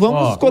 mas não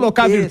vamos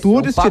colocar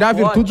virtudes, tirar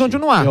virtudes onde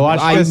não há. Eu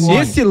acho que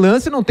nesse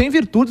lance não tem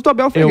virtudes do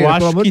Abel Ferreira. Eu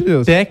acho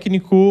que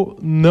técnico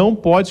não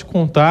pode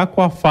contar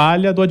com a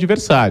falha do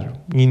adversário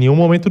em nenhum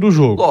momento do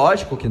jogo.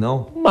 Lógico que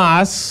não.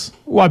 Mas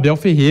o Abel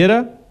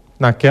Ferreira,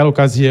 naquela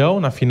ocasião,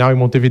 na final em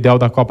Montevidéu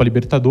da Copa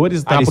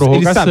Libertadores, na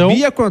prorrogação... Ele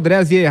sabia que o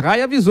Andrés ia errar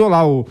e avisou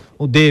lá o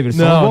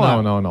Davidson.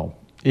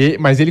 Não.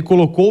 Mas ele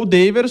colocou o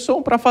Davidson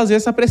para fazer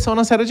essa pressão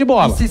na saída de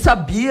bola. E se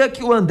sabia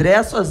que o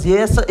Andrés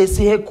fazia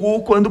esse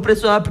recuo quando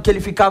pressionava, porque ele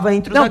ficava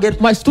entre os zagueiros.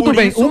 Mas tudo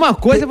bem, uma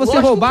coisa é você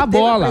roubar a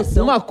bola.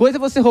 Uma coisa é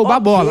você roubar a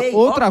bola.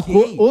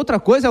 Outra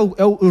coisa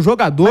é o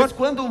jogador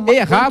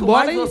errar a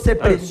bola. Quanto mais você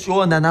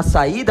pressiona na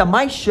saída,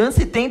 mais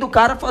chance tem do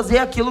cara fazer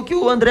aquilo que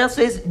o Andrés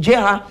fez de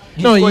errar.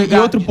 De e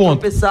outro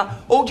ponto.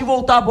 Tropeçar, ou de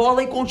voltar a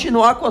bola e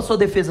continuar com a sua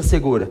defesa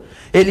segura.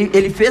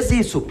 Ele fez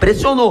isso,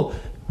 pressionou.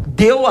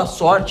 Deu a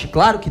sorte,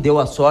 claro que deu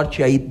a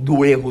sorte aí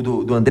do erro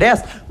do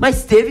Andrés,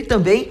 mas teve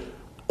também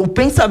o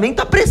pensamento,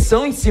 a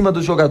pressão em cima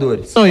dos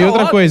jogadores. E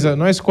outra coisa,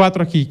 nós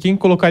 4 aqui, quem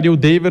colocaria o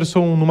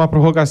Davidson numa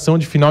prorrogação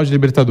de final de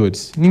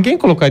Libertadores? Ninguém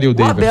colocaria o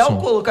Davidson. O Abel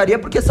colocaria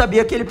porque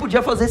sabia que ele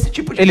podia fazer esse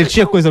tipo de pressão. Ele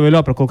tinha coisa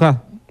melhor pra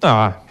colocar?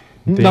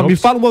 Não, me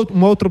fala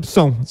uma outra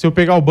opção. Se eu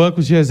pegar o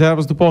banco de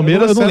reservas do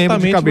Palmeiras, eu não lembro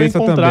de cabeça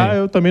vou encontrar. também.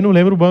 Eu também não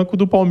lembro o banco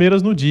do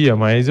Palmeiras no dia,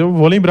 mas eu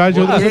vou lembrar de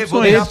outras opções.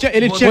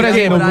 Por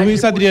exemplo, o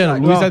Luiz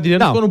Adriano. Luiz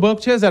Adriano ficou no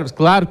banco de reservas.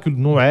 Claro que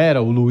não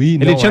era o Luiz.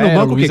 Ele tinha no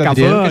banco o quê?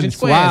 Cavani,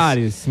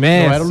 Soares,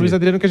 Messi. Não era o Luiz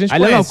Adriano que a gente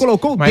conhece. Não,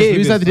 colocou o Mas Daverson.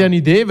 Luiz Adriano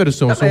e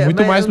Daverson são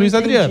muito mais Luiz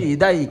Adriano. E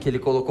daí que ele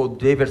colocou o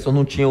Daverson,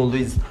 não tinha o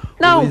Luiz...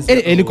 Não,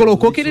 ele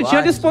colocou que ele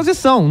tinha à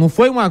disposição. Não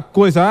foi uma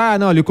coisa,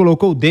 ele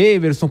colocou o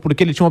Daverson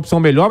porque ele tinha uma opção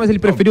melhor, mas ele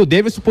preferiu o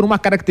Daverson por uma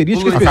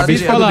característica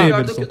específica do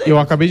Daverson. Eu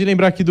acabei de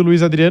lembrar aqui do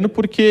Luiz Adriano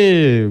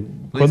porque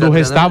quando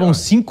restavam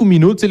 5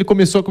 minutos ele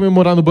começou a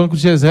comemorar no banco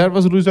de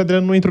reservas. O Luiz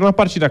Adriano não entrou na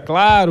partida.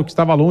 Claro que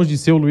estava longe de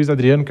ser o Luiz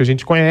Adriano que a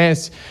gente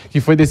conhece,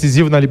 que foi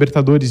decisivo na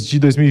Libertadores de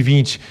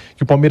 2020,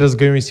 que o Palmeiras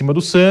ganhou em cima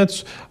do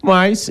Santos.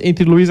 Mas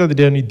entre Luiz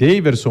Adriano e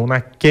Daverson,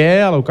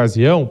 naquela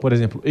ocasião, por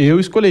exemplo, eu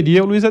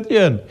escolheria o Luiz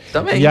Adriano.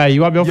 Também. E aí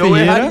o Abel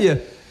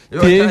Ferreira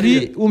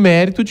teve o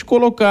mérito de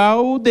colocar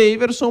o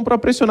Daverson para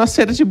pressionar a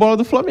série de bola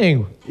do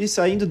Flamengo. E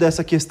saindo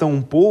dessa questão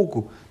um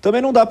pouco,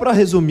 também não dá para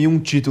resumir um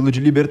título de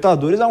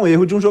Libertadores a um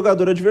erro de um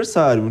jogador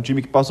adversário. Um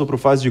time que passou por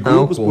fase de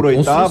grupos, por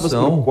oitavas,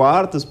 por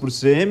quartas, por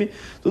semi.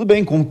 Tudo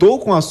bem, contou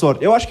com a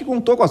sorte. Eu acho que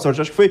contou com a sorte.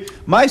 Eu acho que foi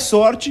mais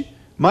sorte,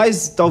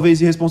 mais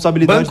talvez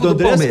irresponsabilidade do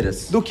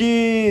Andrés do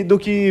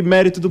que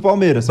mérito do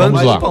Palmeiras.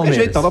 Vamos lá. De qualquer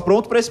jeito, estava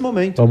pronto para esse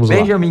momento. Vamos lá.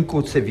 Benjamin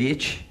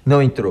Kusevich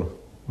não entrou.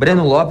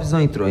 Breno Lopes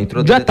não entrou.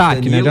 De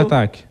ataque, Danilo, né? De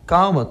ataque.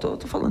 Calma, tô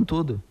falando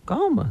tudo.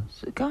 Calma.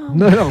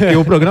 Não, porque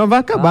o programa vai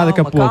acabar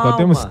daqui a pouco.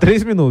 Temos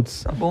 3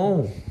 minutos. Tá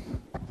bom.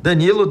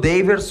 Danilo,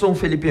 Daverson,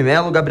 Felipe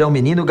Melo, Gabriel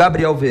Menino,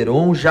 Gabriel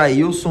Veron,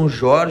 Jailson,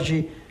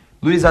 Jorge,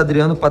 Luiz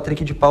Adriano,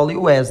 Patrick de Paula e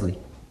Wesley.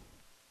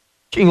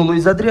 Tinha o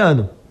Luiz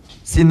Adriano.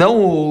 Se não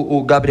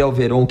o Gabriel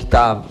Veron que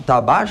tá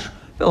abaixo,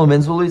 pelo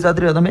menos o Luiz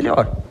Adriano é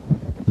melhor.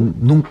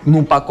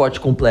 Num pacote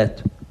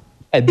completo.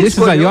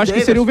 Desses aí eu acho que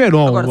seria o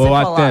Verón.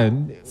 Agora,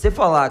 você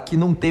falar que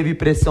não teve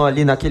pressão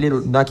ali naquele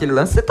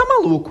lance, você tá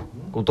maluco.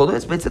 Com todo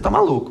respeito, você tá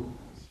maluco.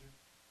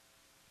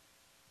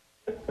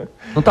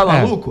 Não tá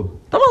maluco?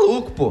 Tá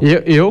maluco, pô.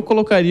 Eu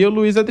colocaria o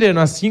Luiz Adriano.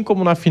 Assim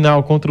como na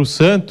final contra o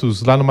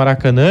Santos, lá no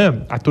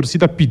Maracanã, a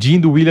torcida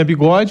pedindo o William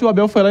Bigode, o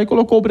Abel foi lá e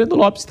colocou o Breno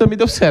Lopes e também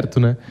deu certo,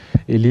 né?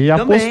 Ele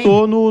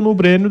apostou no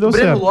Breno e deu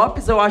certo. O Breno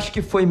Lopes eu acho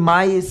que foi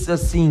mais,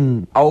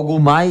 assim,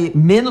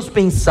 menos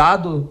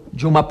pensado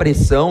de uma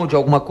pressão, de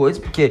alguma coisa,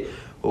 porque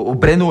o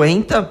Breno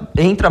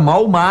entra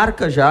mal,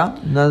 marca já,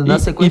 na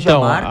sequência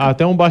então, marca.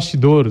 Até um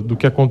bastidor do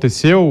que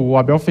aconteceu, o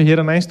Abel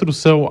Ferreira, na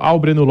instrução ao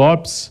Breno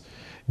Lopes,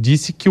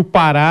 disse que o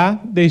Pará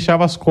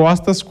deixava as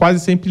costas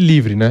quase sempre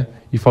livre, né?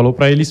 E falou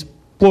para ele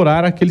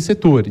explorar aquele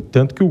setor. E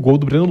tanto que o gol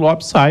do Breno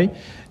Lopes sai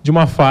de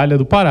uma falha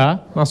do Pará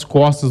nas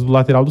costas do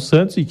lateral do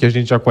Santos, e que a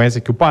gente já conhece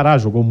aqui o Pará,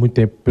 jogou muito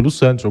tempo pelo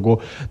Santos, jogou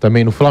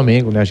também no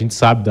Flamengo, né? A gente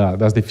sabe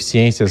das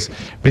deficiências,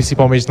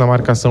 principalmente na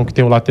marcação que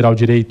tem o lateral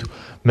direito,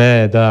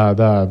 né?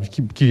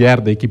 Que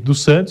era da equipe do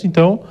Santos.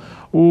 Então,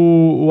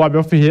 o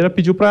Abel Ferreira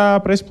pediu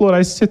para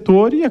explorar esse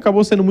setor e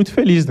acabou sendo muito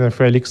feliz, né?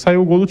 Foi ali que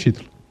saiu o gol do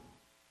título.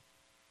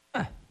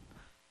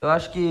 Eu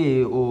acho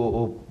que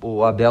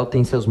o Abel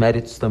tem seus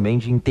méritos também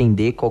de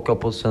entender qual que é o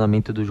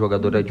posicionamento do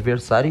jogador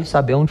adversário e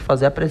saber onde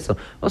fazer a pressão.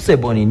 Você,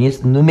 Boni,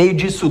 no meio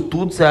disso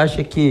tudo, você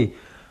acha que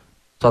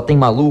só tem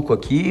maluco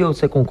aqui ou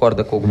você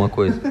concorda com alguma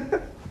coisa?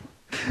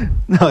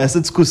 Não,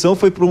 essa discussão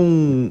foi para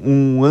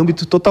um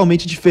âmbito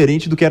totalmente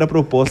diferente do que era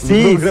proposto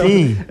no programa.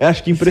 Sim. Eu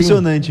acho que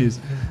impressionante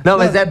isso. Não,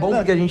 mas é bom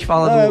porque a gente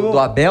fala do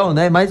Abel,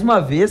 né? Mais uma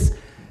vez,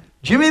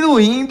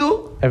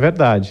 diminuindo... É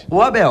verdade.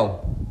 O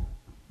Abel.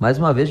 Mais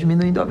uma vez,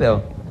 diminuindo o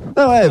Abel.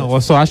 Não,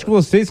 eu só acho que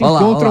vocês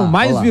encontram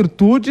mais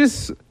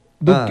virtudes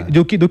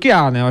do que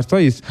há, né? Só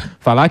isso.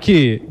 Falar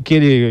que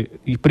ele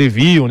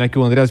previu, né, que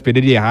o Andrés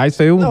Pereira ia errar,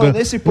 isso aí é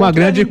uma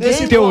grande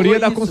teoria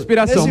da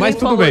conspiração. Mas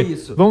tudo bem.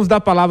 Vamos dar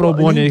a palavra ao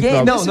Boni aí.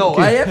 Não,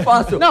 aí é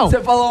fácil. Você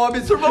falou um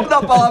absurdo, vamos dar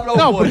a palavra ao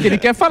Boni. Não, porque ele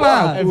quer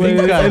falar.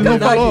 Ele não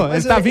falou.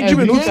 Ele tá 20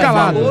 minutos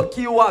calado. Ele falou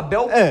que o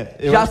Abel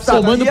já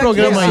sabia. Tomando o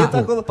programa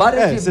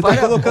aí. Você tá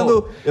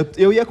colocando...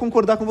 Eu ia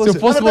concordar com você. Se eu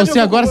fosse você,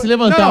 agora se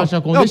levantar,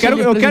 Chacon. Eu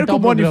quero que o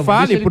Boni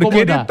fale, porque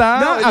ele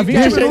tá há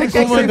 20 minutos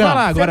sem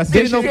falar. Agora, se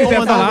ele não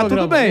quiser falar,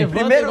 tudo bem.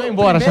 Primeiro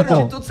de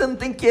tudo, você não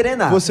tem que querer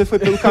nada. Você foi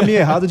pelo caminho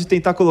errado de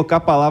tentar colocar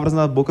palavras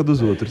na boca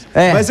dos outros.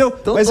 Mas eu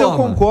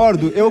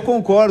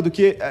concordo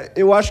que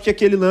eu acho que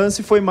aquele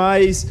lance foi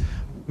mais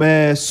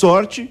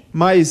sorte,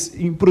 mais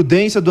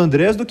imprudência do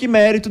Andrés do que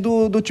mérito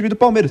do time do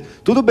Palmeiras.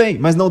 Tudo bem,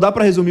 mas não dá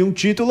pra resumir um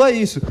título a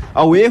isso,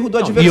 ao erro do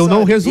adversário. E eu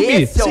não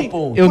resumi. Esse é o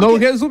ponto. Eu não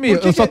resumi.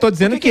 Eu só tô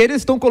dizendo que eles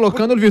estão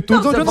colocando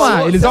virtudes onde não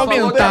há. Eles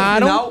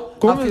aumentaram...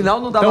 Afinal,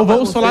 não dava então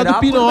vamos falar do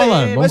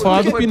Pinola. Vamos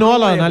falar do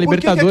Pinola na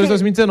Libertadores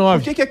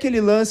 2019. Por que aquele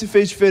lance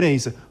fez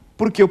diferença?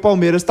 Porque o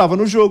Palmeiras estava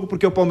no jogo,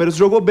 porque o Palmeiras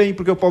jogou bem,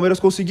 porque o Palmeiras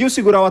conseguiu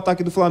segurar o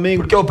ataque do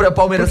Flamengo. Porque o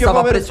Palmeiras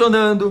estava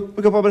pressionando.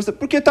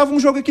 Porque estava um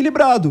jogo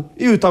equilibrado.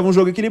 E estava um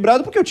jogo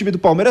equilibrado porque o time do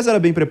Palmeiras era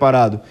bem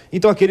preparado.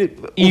 Então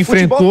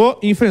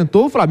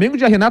enfrentou o Flamengo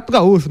de Renato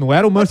Gaúcho, não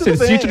era o Manchester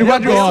City de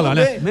Guardiola,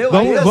 né?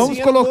 Vamos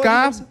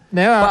colocar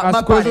né,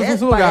 as coisas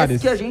nos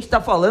lugares. Parece que a gente tá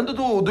falando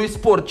do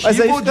esportivo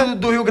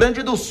do Rio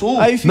Grande do Sul,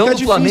 não do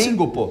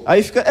Flamengo, pô.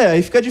 Aí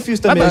fica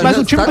difícil também. Mas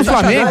o time do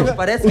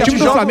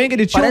Flamengo,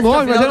 ele tinha um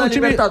nome, mas era um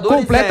time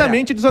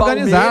completamente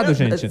desorganizado,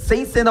 gente.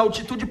 Sem ser na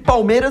altitude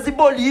Palmeiras e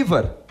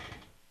Bolívar.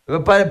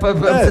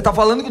 Você tá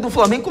falando do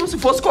Flamengo como se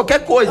fosse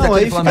qualquer coisa.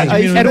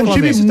 Era um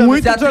time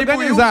muito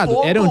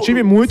desorganizado. Era um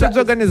time muito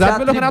desorganizado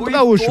pelo Renato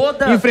Gaúcho.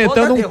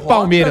 Enfrentando um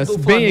Palmeiras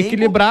bem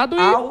equilibrado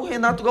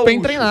e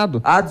bem treinado.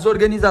 A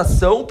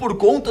desorganização por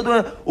conta do...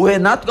 O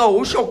Renato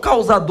Gaúcho é o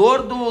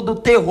causador do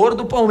terror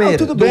do Palmeiras,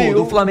 tudo bem,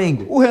 do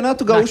Flamengo. O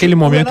Renato Gaúcho... Naquele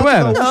momento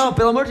era. Não,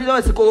 pelo amor de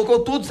Deus, você colocou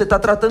tudo. Você tá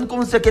tratando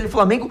como se aquele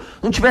Flamengo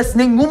não tivesse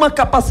nenhuma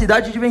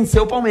capacidade de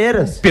vencer o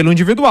Palmeiras. Pelo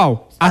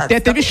individual. Até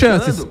teve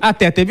chances.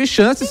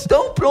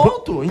 Então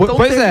pronto, então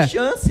teve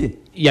chance.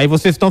 E aí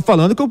vocês estão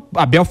falando que o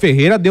Abel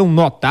Ferreira deu um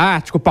nó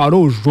tático,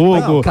 parou o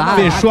jogo,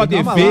 fechou a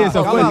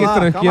defesa, foi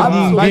tranquilo.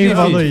 Ninguém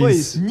falou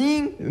isso.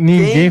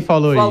 Ninguém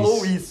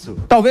falou isso.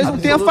 Talvez não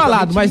tenha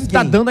falado, mas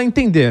tá dando a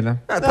entender, né?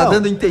 Tá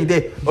dando a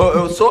entender.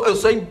 Eu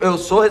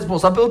sou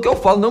responsável pelo que eu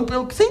falo, não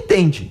pelo que você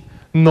entende.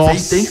 Nossa.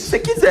 Você entende o que você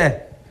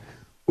quiser.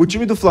 O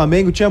time do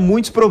Flamengo tinha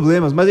muitos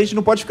problemas, mas a gente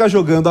não pode ficar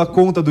jogando a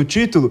conta do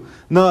título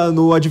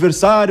no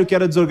adversário que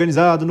era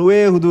desorganizado, no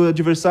erro do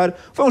adversário.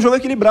 Foi um jogo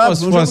equilibrado.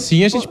 Se for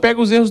assim, a gente pega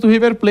os erros do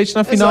River Plate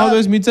na final de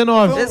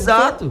 2019.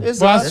 Exato. É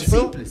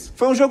simples.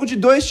 Foi um jogo de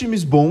dois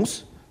times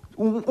bons.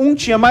 Um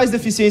tinha mais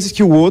deficiências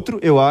que o outro,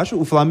 eu acho.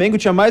 O Flamengo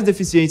tinha mais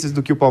deficiências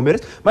do que o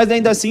Palmeiras, mas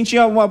ainda assim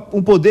tinha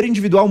um poder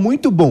individual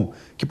muito bom,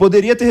 que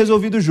poderia ter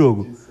resolvido o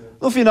jogo.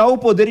 No final, o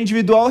poder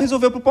individual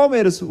resolveu para o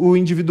Palmeiras. O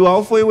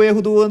individual foi o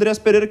erro do Andreas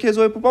Pereira que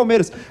resolveu para o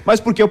Palmeiras.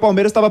 Mas porque o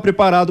Palmeiras estava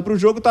preparado para o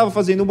jogo, estava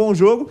fazendo um bom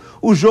jogo,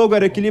 o jogo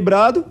era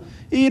equilibrado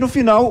e no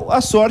final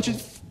a sorte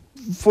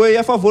foi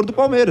a favor do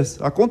Palmeiras.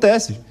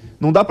 Acontece.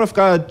 Não dá para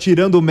ficar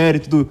tirando o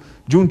mérito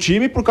de um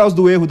time por causa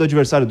do erro do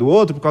adversário do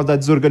outro, por causa da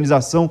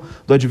desorganização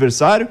do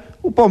adversário.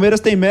 O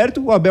Palmeiras tem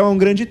mérito, o Abel é um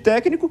grande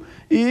técnico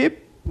e...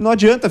 não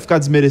adianta ficar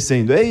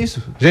desmerecendo, é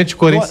isso. Gente, o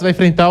Corinthians vai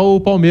enfrentar o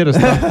Palmeiras,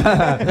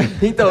 tá?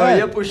 Então, eu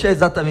ia puxar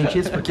exatamente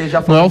isso, porque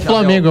já falou. Não é o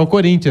Flamengo, é o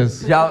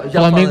Corinthians. O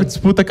Flamengo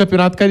disputa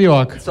campeonato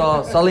carioca.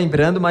 Só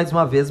lembrando, mais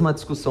uma vez, uma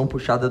discussão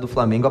puxada do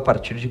Flamengo a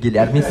partir de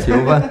Guilherme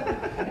Silva,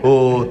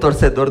 o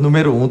torcedor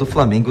número 1 do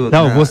Flamengo.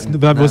 Não,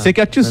 você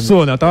que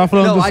atiçou, né? Eu tava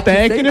falando dos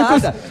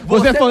técnicos.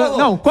 Você falou,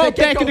 não, qual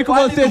técnico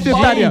você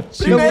citaria?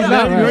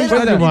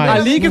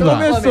 Ali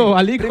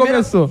que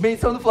começou.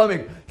 Menção do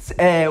Flamengo.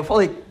 Eu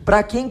falei,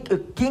 pra quem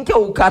que é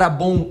o cara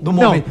bom do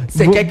momento?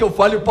 Você quer que eu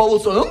fale o Paulo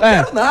Souza? Eu não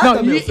quero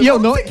nada,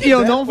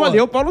 eu não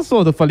falei o Paulo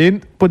Souza, eu falei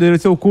poderia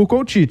ser o Cuca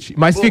ou o Tite,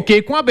 mas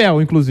fiquei com o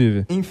Abel,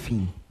 inclusive.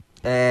 Enfim,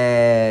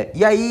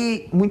 e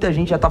aí muita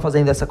gente já tá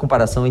fazendo essa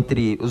comparação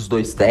entre os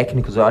dois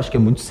técnicos. Eu acho que é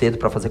muito cedo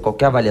pra fazer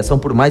qualquer avaliação,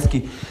 por mais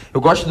que eu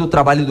goste do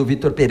trabalho do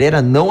Vitor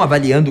Pereira, não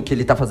avaliando o que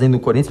ele tá fazendo no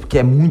Corinthians, porque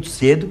é muito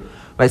cedo.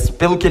 Mas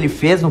pelo que ele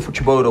fez no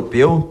futebol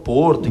europeu,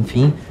 Porto,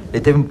 enfim, ele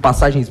teve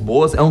passagens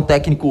boas. É um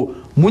técnico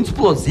muito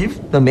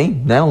explosivo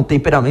também, né? Um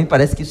temperamento,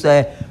 parece que isso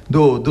é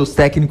dos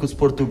técnicos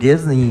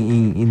portugueses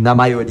na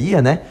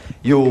maioria, né?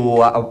 E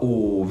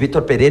o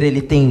Vitor Pereira,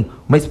 ele tem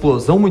uma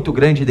explosão muito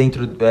grande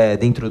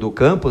dentro do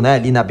campo, né?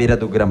 Ali na beira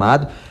do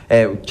gramado.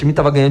 O time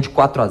estava ganhando de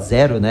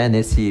 4-0, né?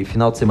 Nesse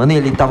final de semana, e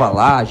ele estava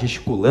lá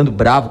gesticulando,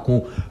 bravo,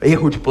 com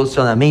erro de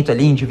posicionamento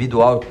ali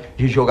individual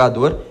de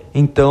jogador.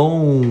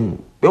 Então...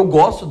 eu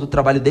gosto do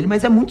trabalho dele,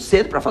 mas é muito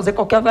cedo para fazer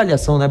qualquer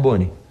avaliação, né,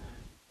 Boni?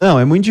 Não,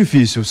 é muito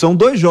difícil. São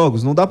 2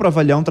 jogos, não dá para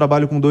avaliar um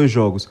trabalho com 2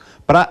 jogos.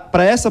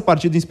 Para essa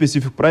partida em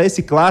específico, para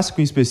esse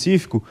clássico em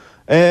específico,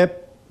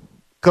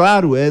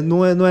 claro,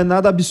 não é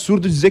nada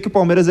absurdo dizer que o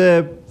Palmeiras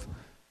é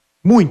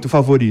muito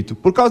favorito,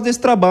 por causa desse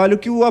trabalho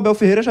que o Abel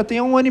Ferreira já tem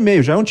há 1 ano e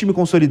meio, já é um time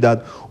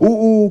consolidado.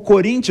 O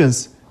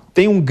Corinthians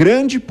tem um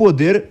grande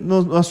poder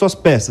nas suas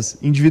peças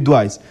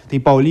individuais. Tem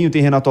Paulinho,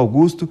 tem Renato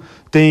Augusto,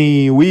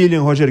 tem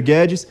William, Roger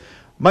Guedes.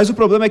 Mas o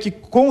problema é que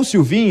com o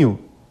Silvinho,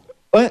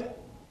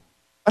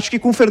 acho que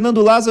com o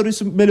Fernando Lázaro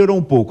isso melhorou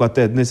um pouco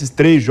até, nesses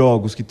 3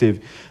 jogos que teve.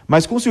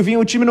 Mas com o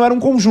Silvinho o time não era um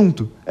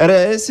conjunto.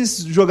 Era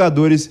esses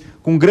jogadores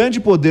com grande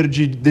poder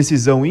de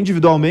decisão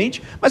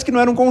individualmente, mas que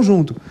não era um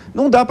conjunto.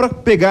 Não dá para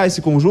pegar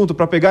esse conjunto,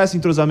 para pegar esse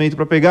entrosamento,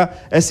 para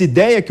pegar essa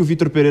ideia que o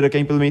Vitor Pereira quer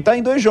implementar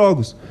em 2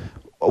 jogos.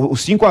 O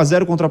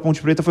 5-0 contra a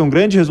Ponte Preta foi um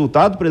grande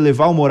resultado para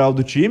elevar o moral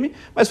do time,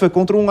 mas foi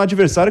contra um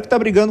adversário que está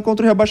brigando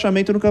contra o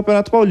rebaixamento no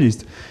Campeonato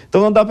Paulista.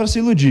 Então não dá para se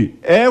iludir.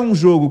 É um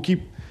jogo que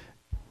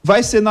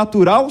vai ser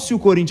natural se o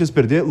Corinthians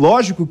perder.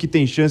 Lógico que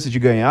tem chance de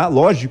ganhar,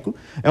 lógico.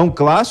 É um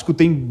clássico,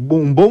 tem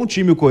um bom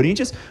time o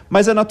Corinthians,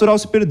 mas é natural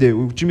se perder.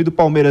 O time do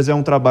Palmeiras é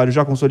um trabalho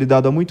já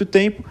consolidado há muito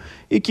tempo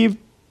e que,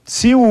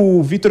 se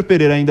o Vitor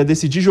Pereira ainda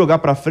decidir jogar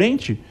para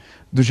frente,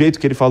 do jeito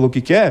que ele falou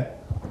que quer,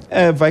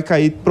 vai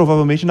cair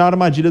provavelmente na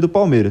armadilha do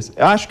Palmeiras.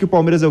 Acho que o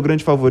Palmeiras é o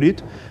grande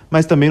favorito,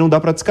 mas também não dá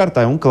para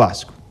descartar, é um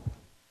clássico.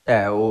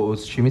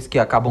 Os times que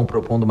acabam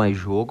propondo mais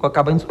jogo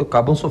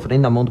acabam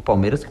sofrendo na mão do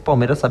Palmeiras, que o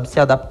Palmeiras sabe se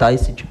adaptar a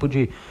esse tipo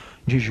de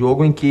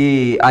jogo em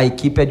que a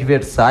equipe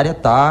adversária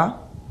tá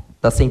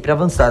Tá sempre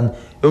avançado.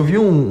 Eu vi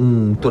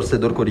um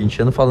torcedor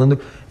corintiano falando,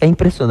 é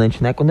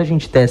impressionante, né? Quando a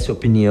gente tece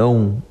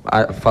opinião,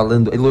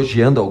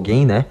 elogiando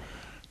alguém, né?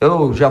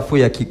 Eu já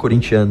fui aqui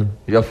corintiano,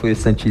 já fui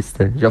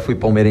santista, já fui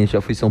palmeirense, já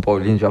fui São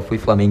Paulino, já fui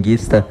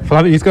flamenguista.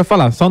 Isso que eu ia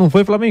falar, só não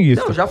foi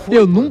flamenguista. Não, já fui.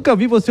 Eu nunca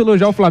vi você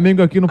elogiar o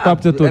Flamengo aqui no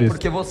Papo Setorista. É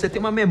porque você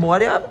tem uma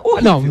memória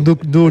horrível. Não,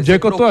 do dia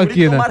que eu tô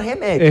aqui, né?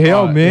 Remédio.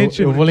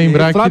 Realmente. Eu vou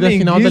lembrar aqui da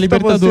final da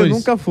Libertadores. Você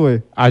nunca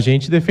foi. A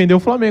gente defendeu o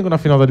Flamengo na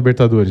final da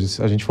Libertadores.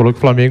 A gente falou que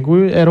o Flamengo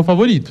era o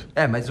favorito.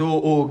 Mas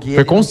o Gui,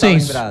 foi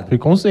consenso. Foi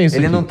consenso.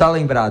 Ele não tá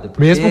lembrado.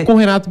 Porque, mesmo com o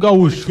Renato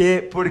Gaúcho.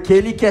 Porque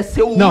ele quer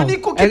ser o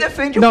único que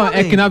defende o Flamengo. Não,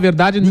 é que na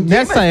verdade,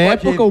 nessa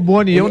época, o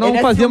Boni e eu não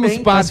fazíamos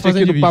parte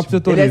aqui do Papo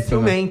Setorista. Ele é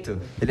ciumento.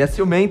 Ele é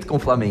ciumento com o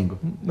Flamengo.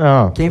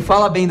 Não. Quem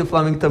fala bem do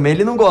Flamengo também,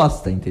 ele não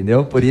gosta,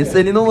 entendeu? Por isso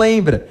ele não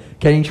lembra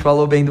que a gente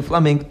falou bem do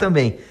Flamengo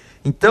também.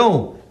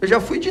 Então, eu já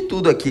fui de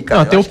tudo aqui,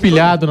 cara. Tem o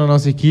Pilhado na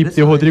nossa equipe,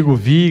 tem o Rodrigo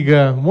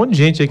Viga, um monte de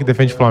gente aí que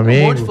defende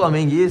Flamengo. Um monte de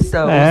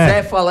flamenguista. O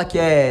Zé fala que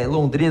é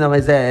Londrina,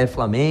 mas é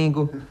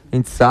Flamengo. A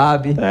gente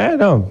sabe.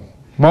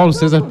 Mauro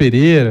César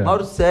Pereira.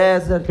 Mauro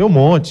César. Tem um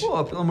monte.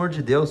 Pô, pelo amor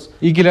de Deus.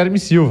 E Guilherme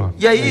Silva.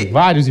 E aí,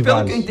 vários.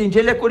 Pelo que eu entendi,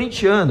 ele é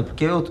corintiano.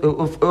 Porque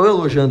eu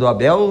elogiando o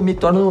Abel, eu me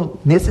torno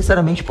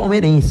necessariamente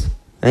palmeirense.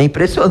 É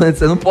impressionante.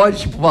 Você não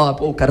pode,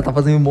 falar, o cara tá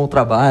fazendo um bom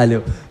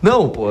trabalho.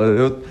 Não,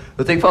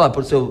 eu tenho que falar,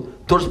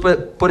 torço,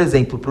 por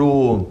exemplo,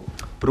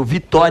 pro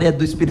Vitória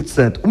do Espírito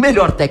Santo. O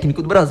melhor técnico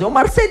do Brasil é o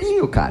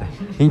Marcelinho, cara.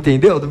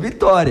 Entendeu? Do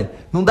Vitória.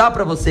 Não dá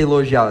pra você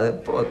elogiar.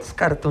 Os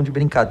caras tão de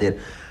brincadeira.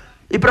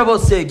 E pra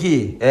você,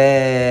 Gui,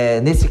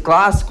 nesse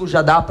clássico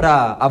já dá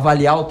pra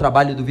avaliar o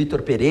trabalho do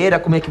Vitor Pereira?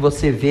 Como é que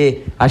você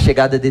vê a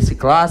chegada desse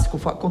clássico?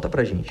 Conta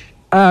pra gente.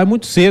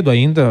 Muito cedo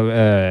ainda.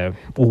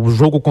 O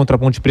jogo contra a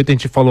Ponte Preta, a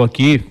gente falou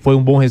aqui, foi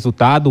um bom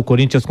resultado. O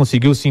Corinthians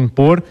conseguiu se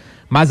impor,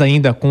 mas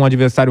ainda com um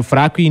adversário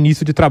fraco e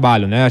início de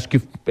trabalho, né? Acho que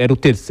era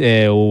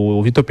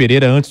o Vitor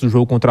Pereira, antes do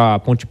jogo contra a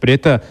Ponte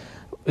Preta,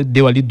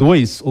 deu ali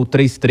 2 ou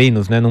 3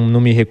 treinos, né?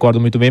 Não me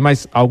recordo muito bem,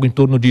 mas algo em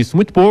torno disso.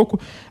 Muito pouco.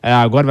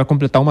 Agora vai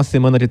completar uma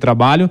semana de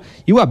trabalho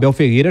e o Abel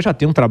Ferreira já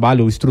tem um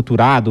trabalho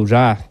estruturado,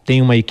 já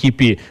tem uma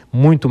equipe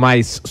muito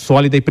mais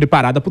sólida e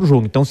preparada para o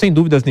jogo. Então, sem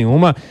dúvidas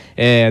nenhuma,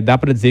 dá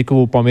para dizer que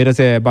o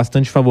Palmeiras é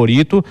bastante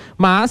favorito,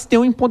 mas tem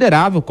um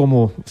imponderável,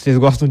 como vocês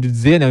gostam de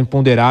dizer, né? O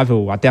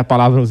imponderável, até a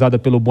palavra usada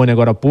pelo Boni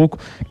agora há pouco,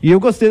 e eu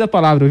gostei da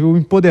palavra, viu? O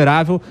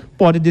imponderável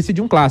pode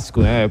decidir um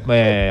clássico, né?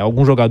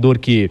 Algum jogador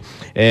que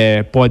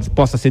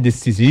possa ser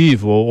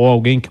decisivo ou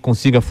alguém que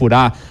consiga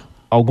furar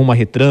alguma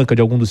retranca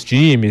de algum dos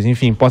times,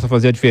 enfim, possa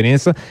fazer a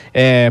diferença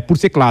por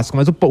ser clássico.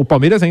 Mas o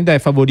Palmeiras ainda é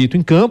favorito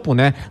em campo,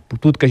 né? Por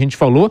tudo que a gente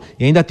falou,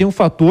 e ainda tem um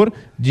fator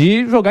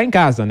de jogar em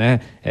casa, né?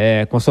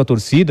 Com a sua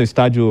torcida, o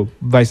estádio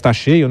vai estar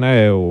cheio,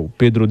 né? O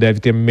Pedro deve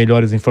ter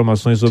melhores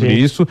informações sobre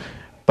isso.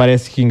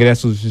 Parece que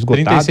ingressos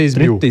esgotados. 36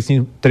 mil.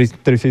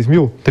 36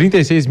 mil?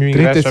 36 mil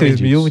ingressos.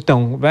 36 mil,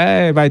 então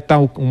vai estar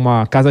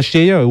uma casa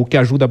cheia, o que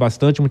ajuda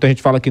bastante. Muita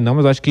gente fala que não,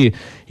 mas acho que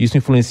isso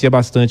influencia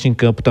bastante em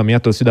campo também, a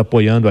torcida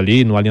apoiando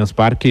ali no Allianz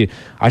Parque.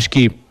 Acho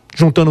que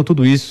juntando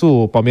tudo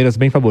isso, o Palmeiras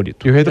bem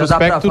favorito. E o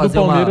retrospecto do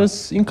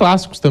Palmeiras em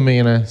clássicos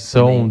também, né?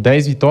 São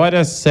 10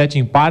 vitórias, 7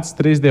 empates,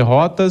 3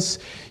 derrotas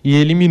e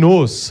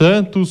eliminou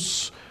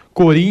Santos,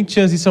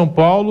 Corinthians e São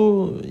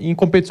Paulo em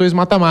competições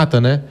mata-mata,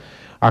 né?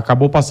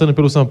 Acabou passando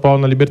pelo São Paulo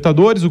na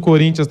Libertadores, o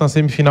Corinthians na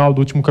semifinal do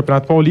último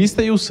Campeonato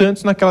Paulista e o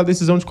Santos naquela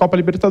decisão de Copa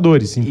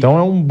Libertadores. Então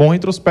é um bom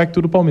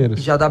retrospecto do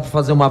Palmeiras. Já dá para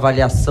fazer uma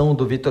avaliação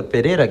do Vitor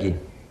Pereira, Gui?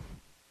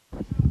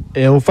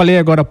 Eu falei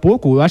agora há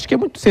pouco, eu acho que é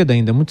muito cedo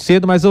ainda, muito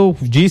cedo, mas eu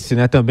disse,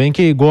 né, também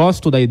que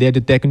gosto da ideia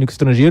de técnico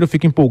estrangeiro,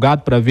 fico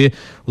empolgado para ver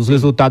os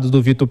resultados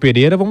do Vitor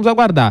Pereira, vamos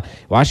aguardar.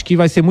 Eu acho que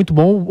vai ser muito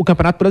bom o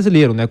Campeonato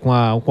Brasileiro, né, com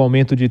o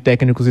aumento de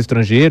técnicos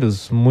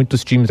estrangeiros,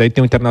 muitos times aí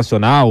tem o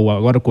Internacional,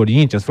 agora o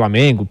Corinthians,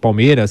 Flamengo,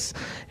 Palmeiras,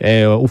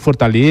 o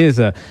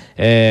Fortaleza,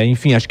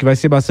 enfim, acho que vai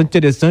ser bastante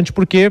interessante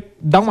porque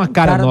dá uma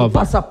cara nova. Do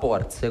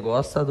passaporte, você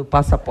gosta do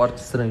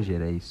passaporte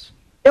estrangeiro, é isso?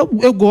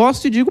 Eu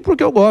gosto e digo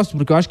porque eu gosto,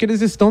 porque eu acho que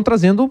eles estão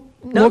trazendo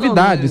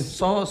novidades.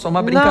 Só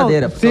uma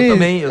brincadeira, porque eu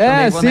também vou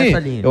nessa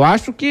linha. Eu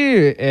acho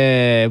que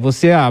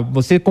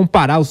você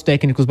comparar os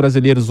técnicos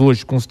brasileiros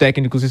hoje com os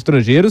técnicos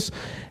estrangeiros,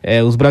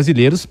 os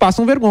brasileiros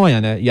passam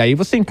vergonha, né? E aí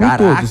você inclui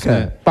todos,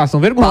 né? Passam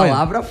vergonha.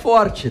 Palavra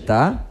forte,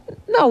 tá?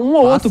 Não, um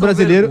ou outro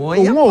brasileiro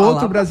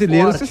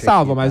se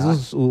salva, aqui, tá?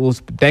 Mas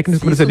os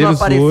técnicos brasileiros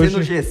hoje... Se isso não aparecer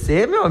no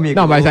GC, meu amigo...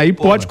 Não, mas aí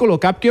pode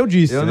colocar porque eu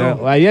disse, né?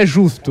 Aí é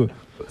justo.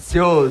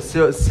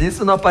 Se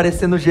isso não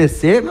aparecer no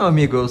GC, meu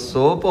amigo, eu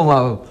sou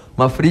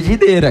uma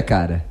frigideira,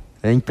 cara.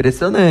 É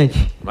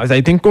impressionante. Mas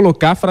aí tem que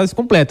colocar a frase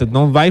completa.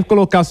 Não vai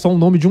colocar só o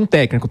nome de um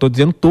técnico. Estou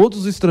dizendo todos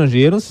os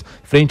estrangeiros,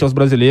 frente aos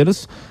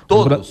brasileiros.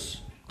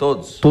 Todos.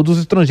 Todos os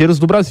estrangeiros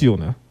do Brasil,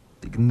 né?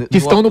 Que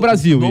estão no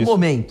Brasil. No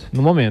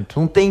momento.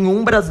 Não tem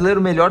um brasileiro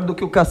melhor do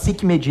que o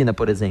Cacique Medina,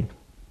 por exemplo.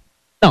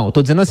 Não, eu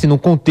tô dizendo assim, no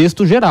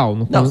contexto geral.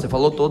 Não, você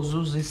falou todos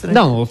os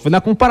estrangeiros. Não, foi na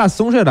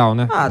comparação geral,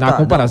 né?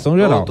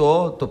 Geral.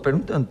 Eu tô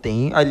perguntando,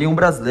 tem ali um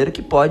brasileiro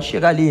que pode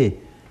chegar ali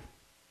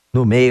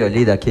no meio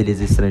ali daqueles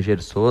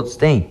estrangeiros todos,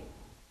 tem?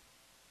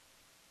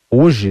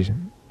 Hoje,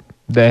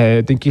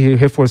 Tem que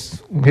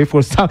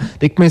reforçar,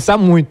 tem que pensar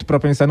muito para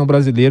pensar no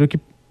brasileiro que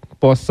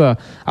possa,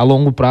 a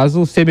longo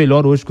prazo, ser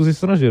melhor hoje que os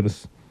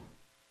estrangeiros.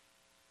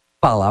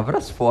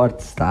 Palavras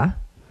fortes, tá?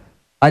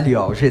 Ali,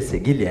 ó, o GC,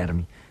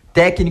 Guilherme.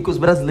 Técnicos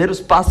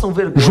brasileiros passam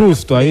vergonha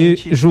Justo, aí,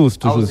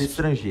 justo.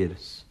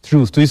 estrangeiros.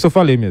 Justo, isso eu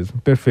falei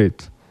mesmo,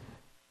 perfeito.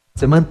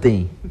 Você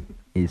mantém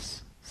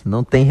isso. Você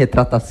não tem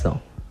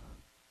retratação.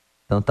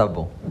 Então tá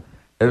bom.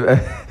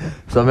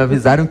 Só me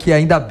avisaram que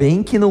ainda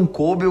bem que não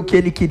coube o que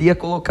ele queria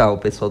colocar, o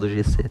pessoal do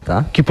GC,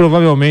 tá? Que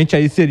provavelmente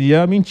aí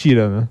seria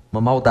mentira, né?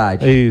 Uma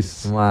maldade. É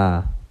isso.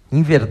 Uma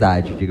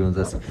inverdade, digamos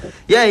assim.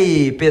 E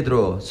aí,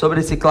 Pedro, sobre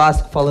esse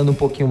clássico, falando um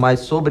pouquinho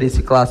mais sobre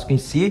esse clássico em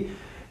si,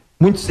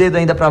 muito cedo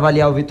ainda para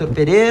avaliar o Vitor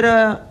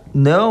Pereira?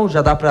 Não,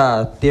 já dá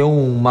para ter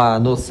uma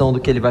noção do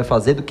que ele vai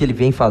fazer, do que ele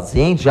vem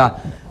fazendo, já...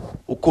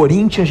 O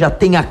Corinthians já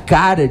tem a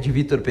cara de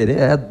Vitor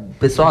Pereira, o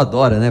pessoal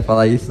adora, né,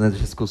 falar isso nas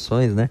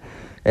discussões, né?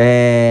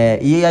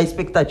 E a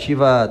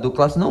expectativa do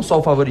clássico, não só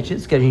o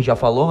favoritismo, que a gente já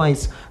falou,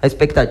 mas a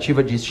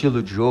expectativa de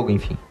estilo de jogo,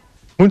 enfim.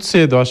 Muito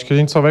cedo, acho que a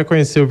gente só vai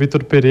conhecer o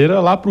Vitor Pereira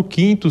lá pro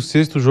 5º,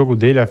 6º jogo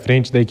dele à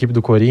frente da equipe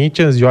do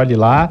Corinthians, e olhe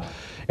lá,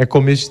 é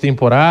começo de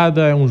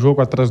temporada, é um jogo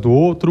atrás do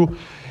outro.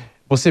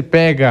 Você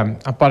pega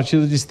a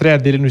partida de estreia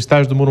dele no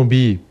estádio do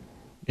Morumbi,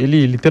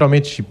 ele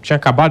literalmente tinha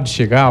acabado de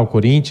chegar ao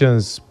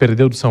Corinthians,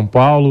 perdeu do São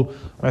Paulo,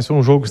 mas foi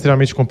um jogo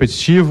extremamente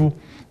competitivo.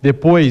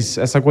 Depois,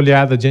 essa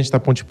goleada diante da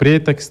Ponte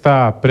Preta, que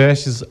está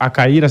prestes a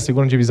cair à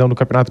 2ª divisão do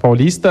Campeonato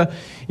Paulista.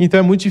 Então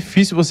é muito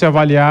difícil você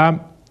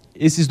avaliar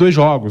esses 2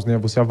 jogos, né?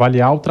 Você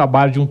avaliar o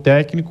trabalho de um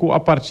técnico a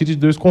partir de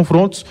 2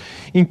 confrontos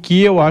em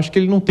que eu acho que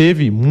ele não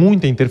teve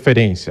muita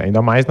interferência,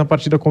 ainda mais na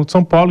partida contra o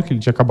São Paulo, que ele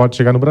tinha acabado de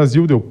chegar no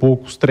Brasil, deu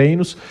poucos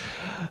treinos.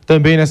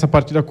 Também nessa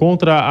partida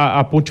contra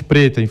a Ponte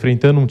Preta,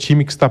 enfrentando um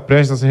time que está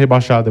prestes a ser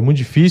rebaixado. É muito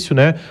difícil,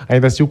 né?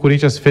 Ainda assim o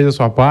Corinthians fez a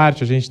sua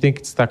parte, a gente tem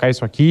que destacar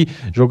isso aqui,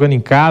 jogando em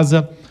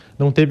casa.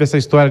 Não teve essa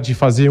história de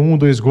fazer 1,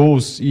 2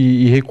 gols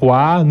e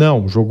recuar,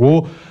 não.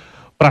 Jogou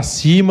para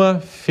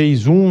cima,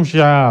 fez um,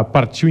 já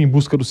partiu em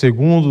busca do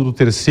segundo, do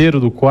terceiro,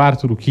 do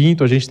quarto, do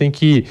quinto. A gente tem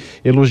que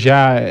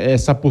elogiar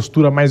essa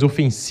postura mais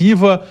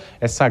ofensiva,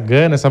 essa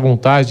gana, essa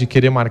vontade de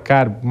querer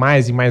marcar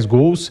mais e mais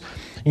gols.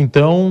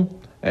 Então...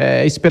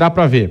 esperar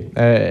para ver.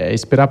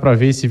 Esperar para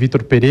ver esse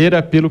Vitor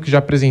Pereira pelo que já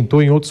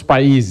apresentou em outros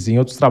países, em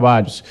outros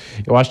trabalhos.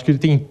 Eu acho que ele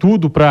tem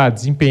tudo para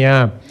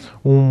desempenhar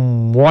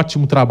um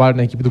ótimo trabalho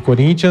na equipe do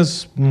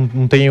Corinthians,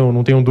 não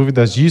tenho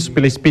dúvidas disso,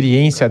 pela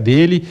experiência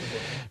dele,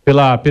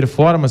 pela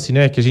performance,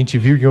 né, que a gente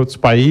viu em outros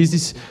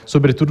países,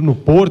 sobretudo no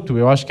Porto.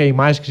 Eu acho que a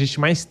imagem que a gente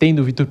mais tem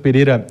do Vitor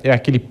Pereira é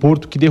aquele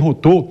Porto que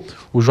derrotou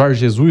o Jorge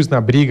Jesus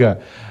na briga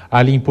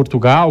ali em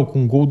Portugal, com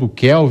um gol do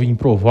Kelvin,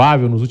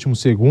 improvável nos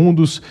últimos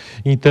segundos.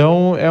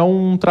 Então é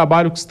um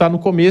trabalho que está no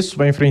começo,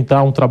 vai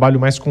enfrentar um trabalho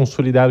mais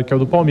consolidado que é o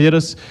do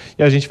Palmeiras,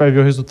 e a gente vai ver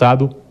o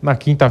resultado na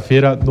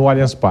quinta-feira no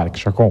Allianz Parque.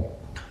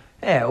 Chacon.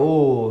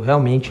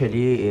 Realmente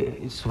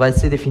ali, isso vai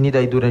ser definido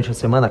aí durante a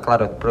semana.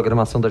 Claro, a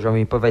programação da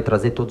Jovem Pan vai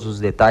trazer todos os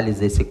detalhes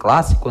desse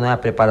clássico, né? A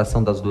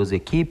preparação das 2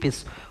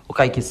 equipes. O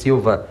Kaique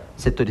Silva,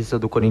 setorista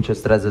do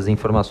Corinthians, traz as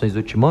informações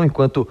do timão,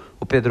 enquanto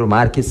o Pedro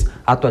Marques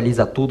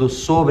atualiza tudo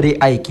sobre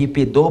a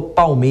equipe do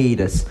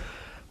Palmeiras.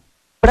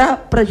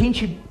 Pra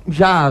gente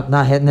já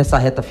nessa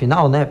reta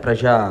final, né? Pra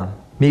já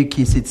meio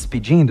que se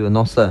despedindo,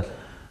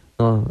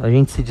 a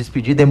gente se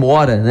despedir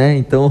demora, né?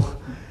 Então...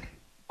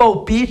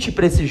 palpite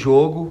para esse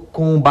jogo,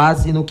 com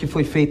base no que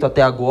foi feito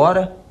até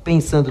agora,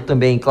 pensando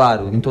também,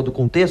 claro, em todo o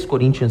contexto,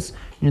 Corinthians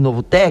de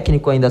novo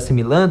técnico, ainda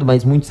assimilando,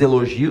 mas muitos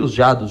elogios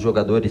já dos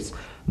jogadores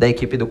da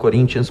equipe do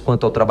Corinthians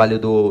quanto ao trabalho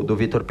do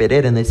Vitor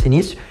Pereira nesse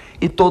início,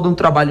 e todo um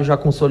trabalho já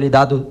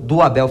consolidado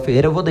do Abel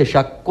Ferreira. Eu vou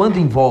deixar, quando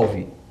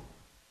envolve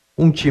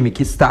um time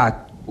que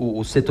está,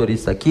 o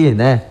setorista aqui,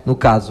 né, no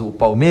caso o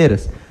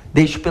Palmeiras,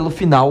 deixo pelo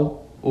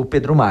final o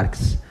Pedro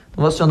Marques.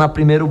 Então vou acionar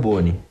primeiro o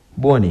Boni.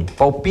 Boni,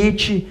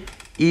 palpite.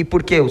 E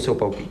por que o seu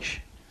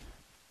palpite?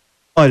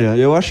 Olha,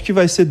 eu acho que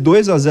vai ser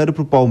 2-0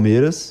 pro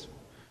Palmeiras,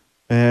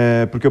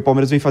 porque o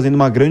Palmeiras vem fazendo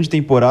uma grande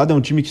temporada, é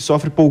um time que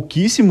sofre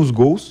pouquíssimos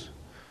gols,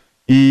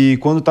 e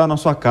quando tá na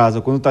sua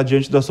casa, quando tá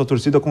diante da sua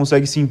torcida,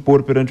 consegue se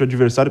impor perante o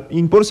adversário,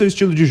 impor seu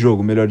estilo de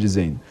jogo, melhor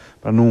dizendo,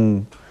 para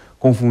não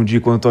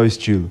confundir quanto ao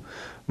estilo.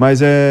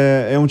 Mas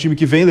é um time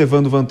que vem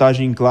levando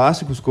vantagem em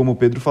clássicos, como o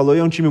Pedro falou, e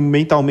é um time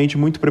mentalmente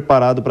muito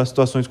preparado para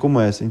situações como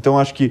essa. Então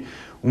acho que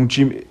um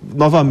time,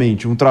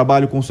 novamente, um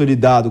trabalho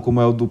consolidado como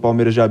é o do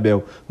Palmeiras de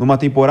Abel, numa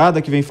temporada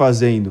que vem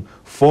fazendo,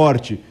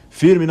 forte,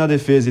 firme na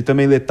defesa e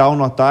também letal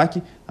no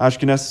ataque, acho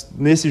que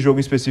nesse jogo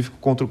em específico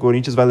contra o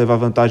Corinthians vai levar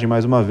vantagem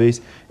mais uma vez.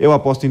 Eu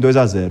aposto em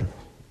 2-0.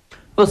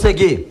 Você,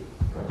 Gui?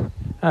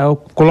 Eu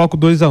coloco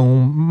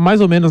 2-1, mais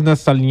ou menos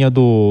nessa linha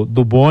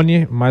do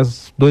Boni,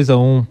 mas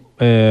 2-1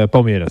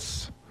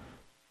 Palmeiras.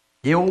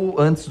 Eu,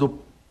 antes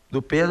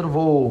do Pedro,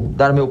 vou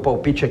dar meu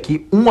palpite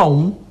aqui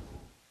 1-1,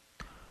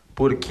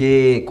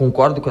 porque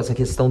concordo com essa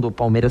questão do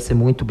Palmeiras ser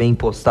muito bem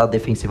postado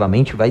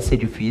defensivamente. Vai ser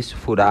difícil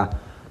furar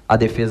a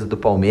defesa do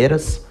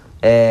Palmeiras,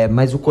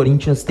 mas o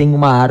Corinthians tem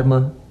uma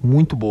arma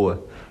muito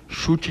boa.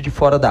 chute de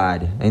fora da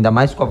área, ainda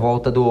mais com a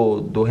volta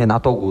do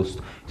Renato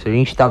Augusto. Isso a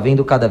gente está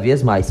vendo cada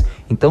vez mais.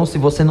 Então, se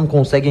você não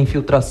consegue a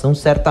infiltração,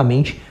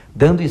 certamente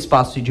dando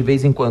espaço, e de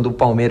vez em quando o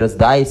Palmeiras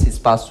dá esse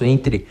espaço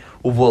entre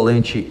o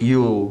volante e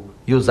o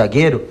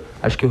zagueiro,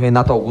 acho que o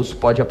Renato Augusto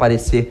pode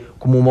aparecer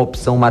como uma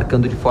opção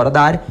marcando de fora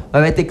da área,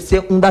 mas vai ter que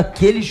ser um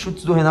daqueles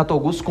chutes do Renato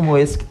Augusto, como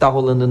esse que está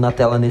rolando na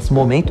tela nesse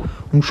momento,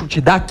 um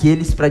chute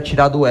daqueles para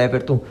tirar do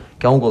Everton,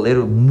 que é um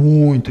goleiro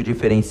muito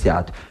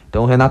diferenciado.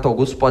 Então o Renato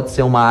Augusto pode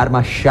ser uma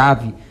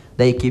arma-chave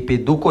da equipe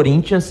do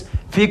Corinthians.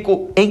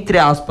 Fico, entre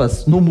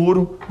aspas, no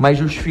muro, mas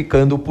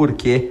justificando o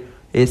porquê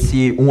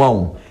esse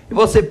 1-1. E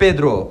você,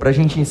 Pedro, pra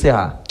gente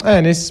encerrar?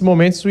 Nesses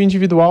momentos o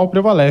individual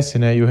prevalece,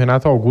 né? E o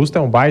Renato Augusto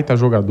é um baita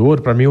jogador,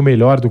 para mim o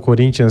melhor do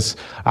Corinthians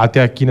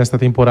até aqui nesta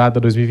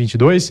temporada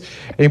 2022.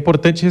 É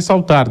importante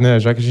ressaltar, né?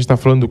 Já que a gente está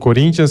falando do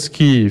Corinthians,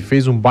 que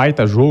fez um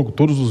baita jogo,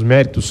 todos os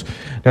méritos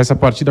nessa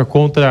partida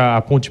contra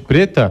a Ponte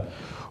Preta.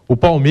 O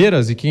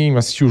Palmeiras, e quem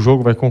assistiu o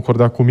jogo vai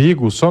concordar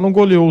comigo, só não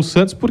goleou o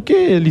Santos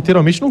porque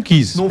literalmente não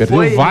quis.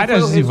 Perdeu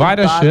várias e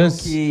várias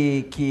chances.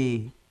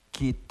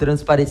 Que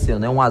transpareceu,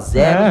 né?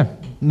 1-0,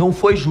 não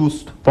foi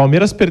justo.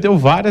 Palmeiras perdeu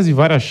várias e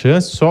várias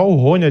chances, só o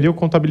Rony ali eu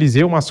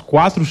contabilizei umas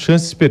 4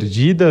 chances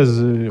perdidas,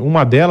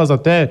 uma delas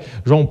até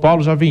João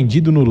Paulo já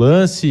vendido no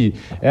lance,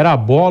 era a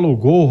bola, o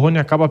gol, o Rony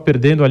acaba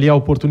perdendo ali a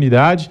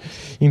oportunidade.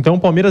 Então o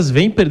Palmeiras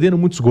vem perdendo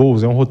muitos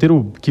gols, é um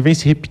roteiro que vem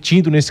se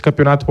repetindo nesse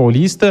Campeonato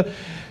Paulista,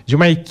 de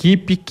uma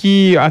equipe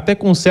que até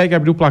consegue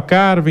abrir o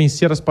placar,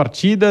 vencer as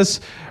partidas,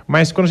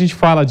 mas quando a gente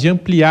fala de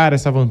ampliar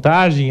essa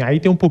vantagem, aí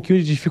tem um pouquinho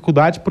de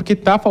dificuldade, porque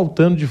está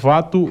faltando, de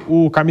fato,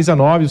 o camisa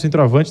 9, o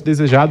centroavante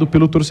desejado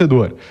pelo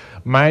torcedor.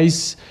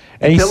 Mas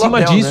em cima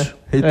Abel, disso...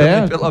 Né? E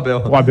também pelo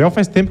Abel. O Abel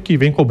faz tempo que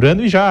vem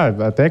cobrando e já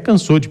até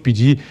cansou de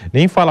pedir,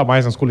 nem fala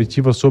mais nas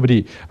coletivas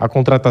sobre a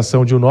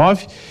contratação de um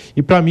 9,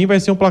 e para mim vai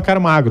ser um placar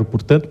magro.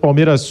 Portanto,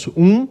 Palmeiras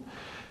 1,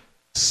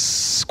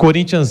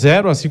 Corinthians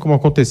 0, assim como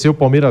aconteceu,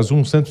 Palmeiras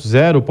 1, Santos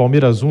 0,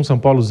 Palmeiras 1, São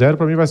Paulo 0,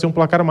 para mim vai ser um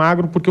placar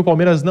magro, porque o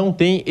Palmeiras não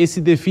tem esse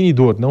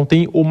definidor, não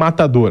tem o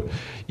matador.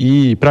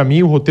 E para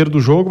mim o roteiro do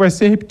jogo vai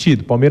ser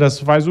repetido. Palmeiras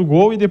faz o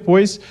gol e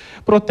depois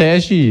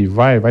protege,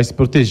 vai se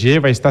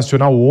proteger, vai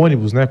estacionar o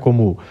ônibus, né?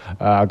 Como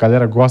a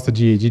galera gosta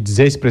de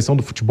dizer a expressão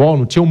do futebol,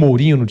 não tinha o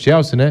Mourinho no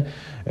Chelsea, né?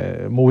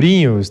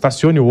 Mourinho,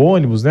 estacione o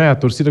ônibus, né? A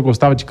torcida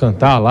gostava de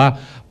cantar lá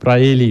para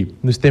ele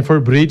no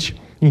Stamford Bridge.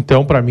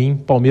 Então, para mim,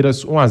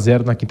 Palmeiras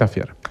 1-0 na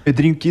quinta-feira.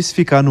 Pedrinho quis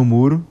ficar no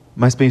muro,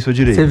 mas pensou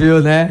direito. Você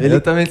viu, né? Eu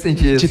também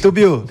senti isso.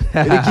 Titubeou.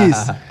 Ele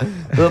quis.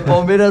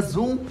 Palmeiras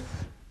 1,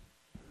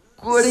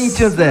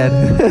 Corinthians 0.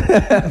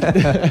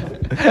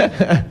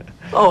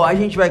 Bom, a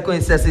gente vai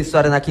conhecer essa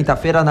história na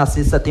quinta-feira. Na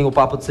sexta tem o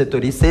Papo do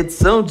Setorista,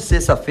 edição de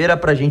sexta-feira,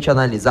 pra gente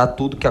analisar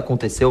tudo que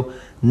aconteceu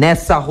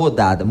nessa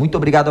rodada. Muito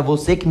obrigado a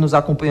você que nos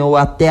acompanhou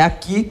até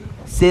aqui.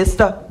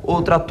 Sexta,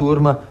 outra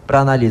turma para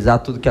analisar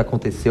tudo que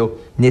aconteceu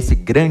nesse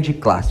grande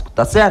clássico,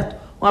 tá certo?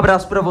 Um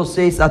abraço para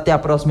vocês, até a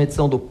próxima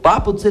edição do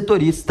Papo do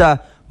Setorista.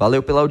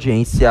 Valeu pela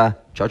audiência.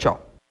 Tchau,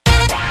 tchau.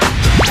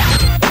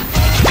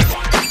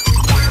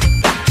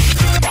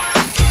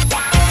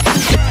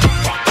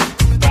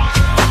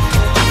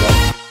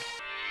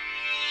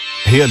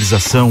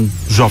 Realização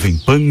Jovem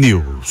Pan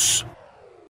News.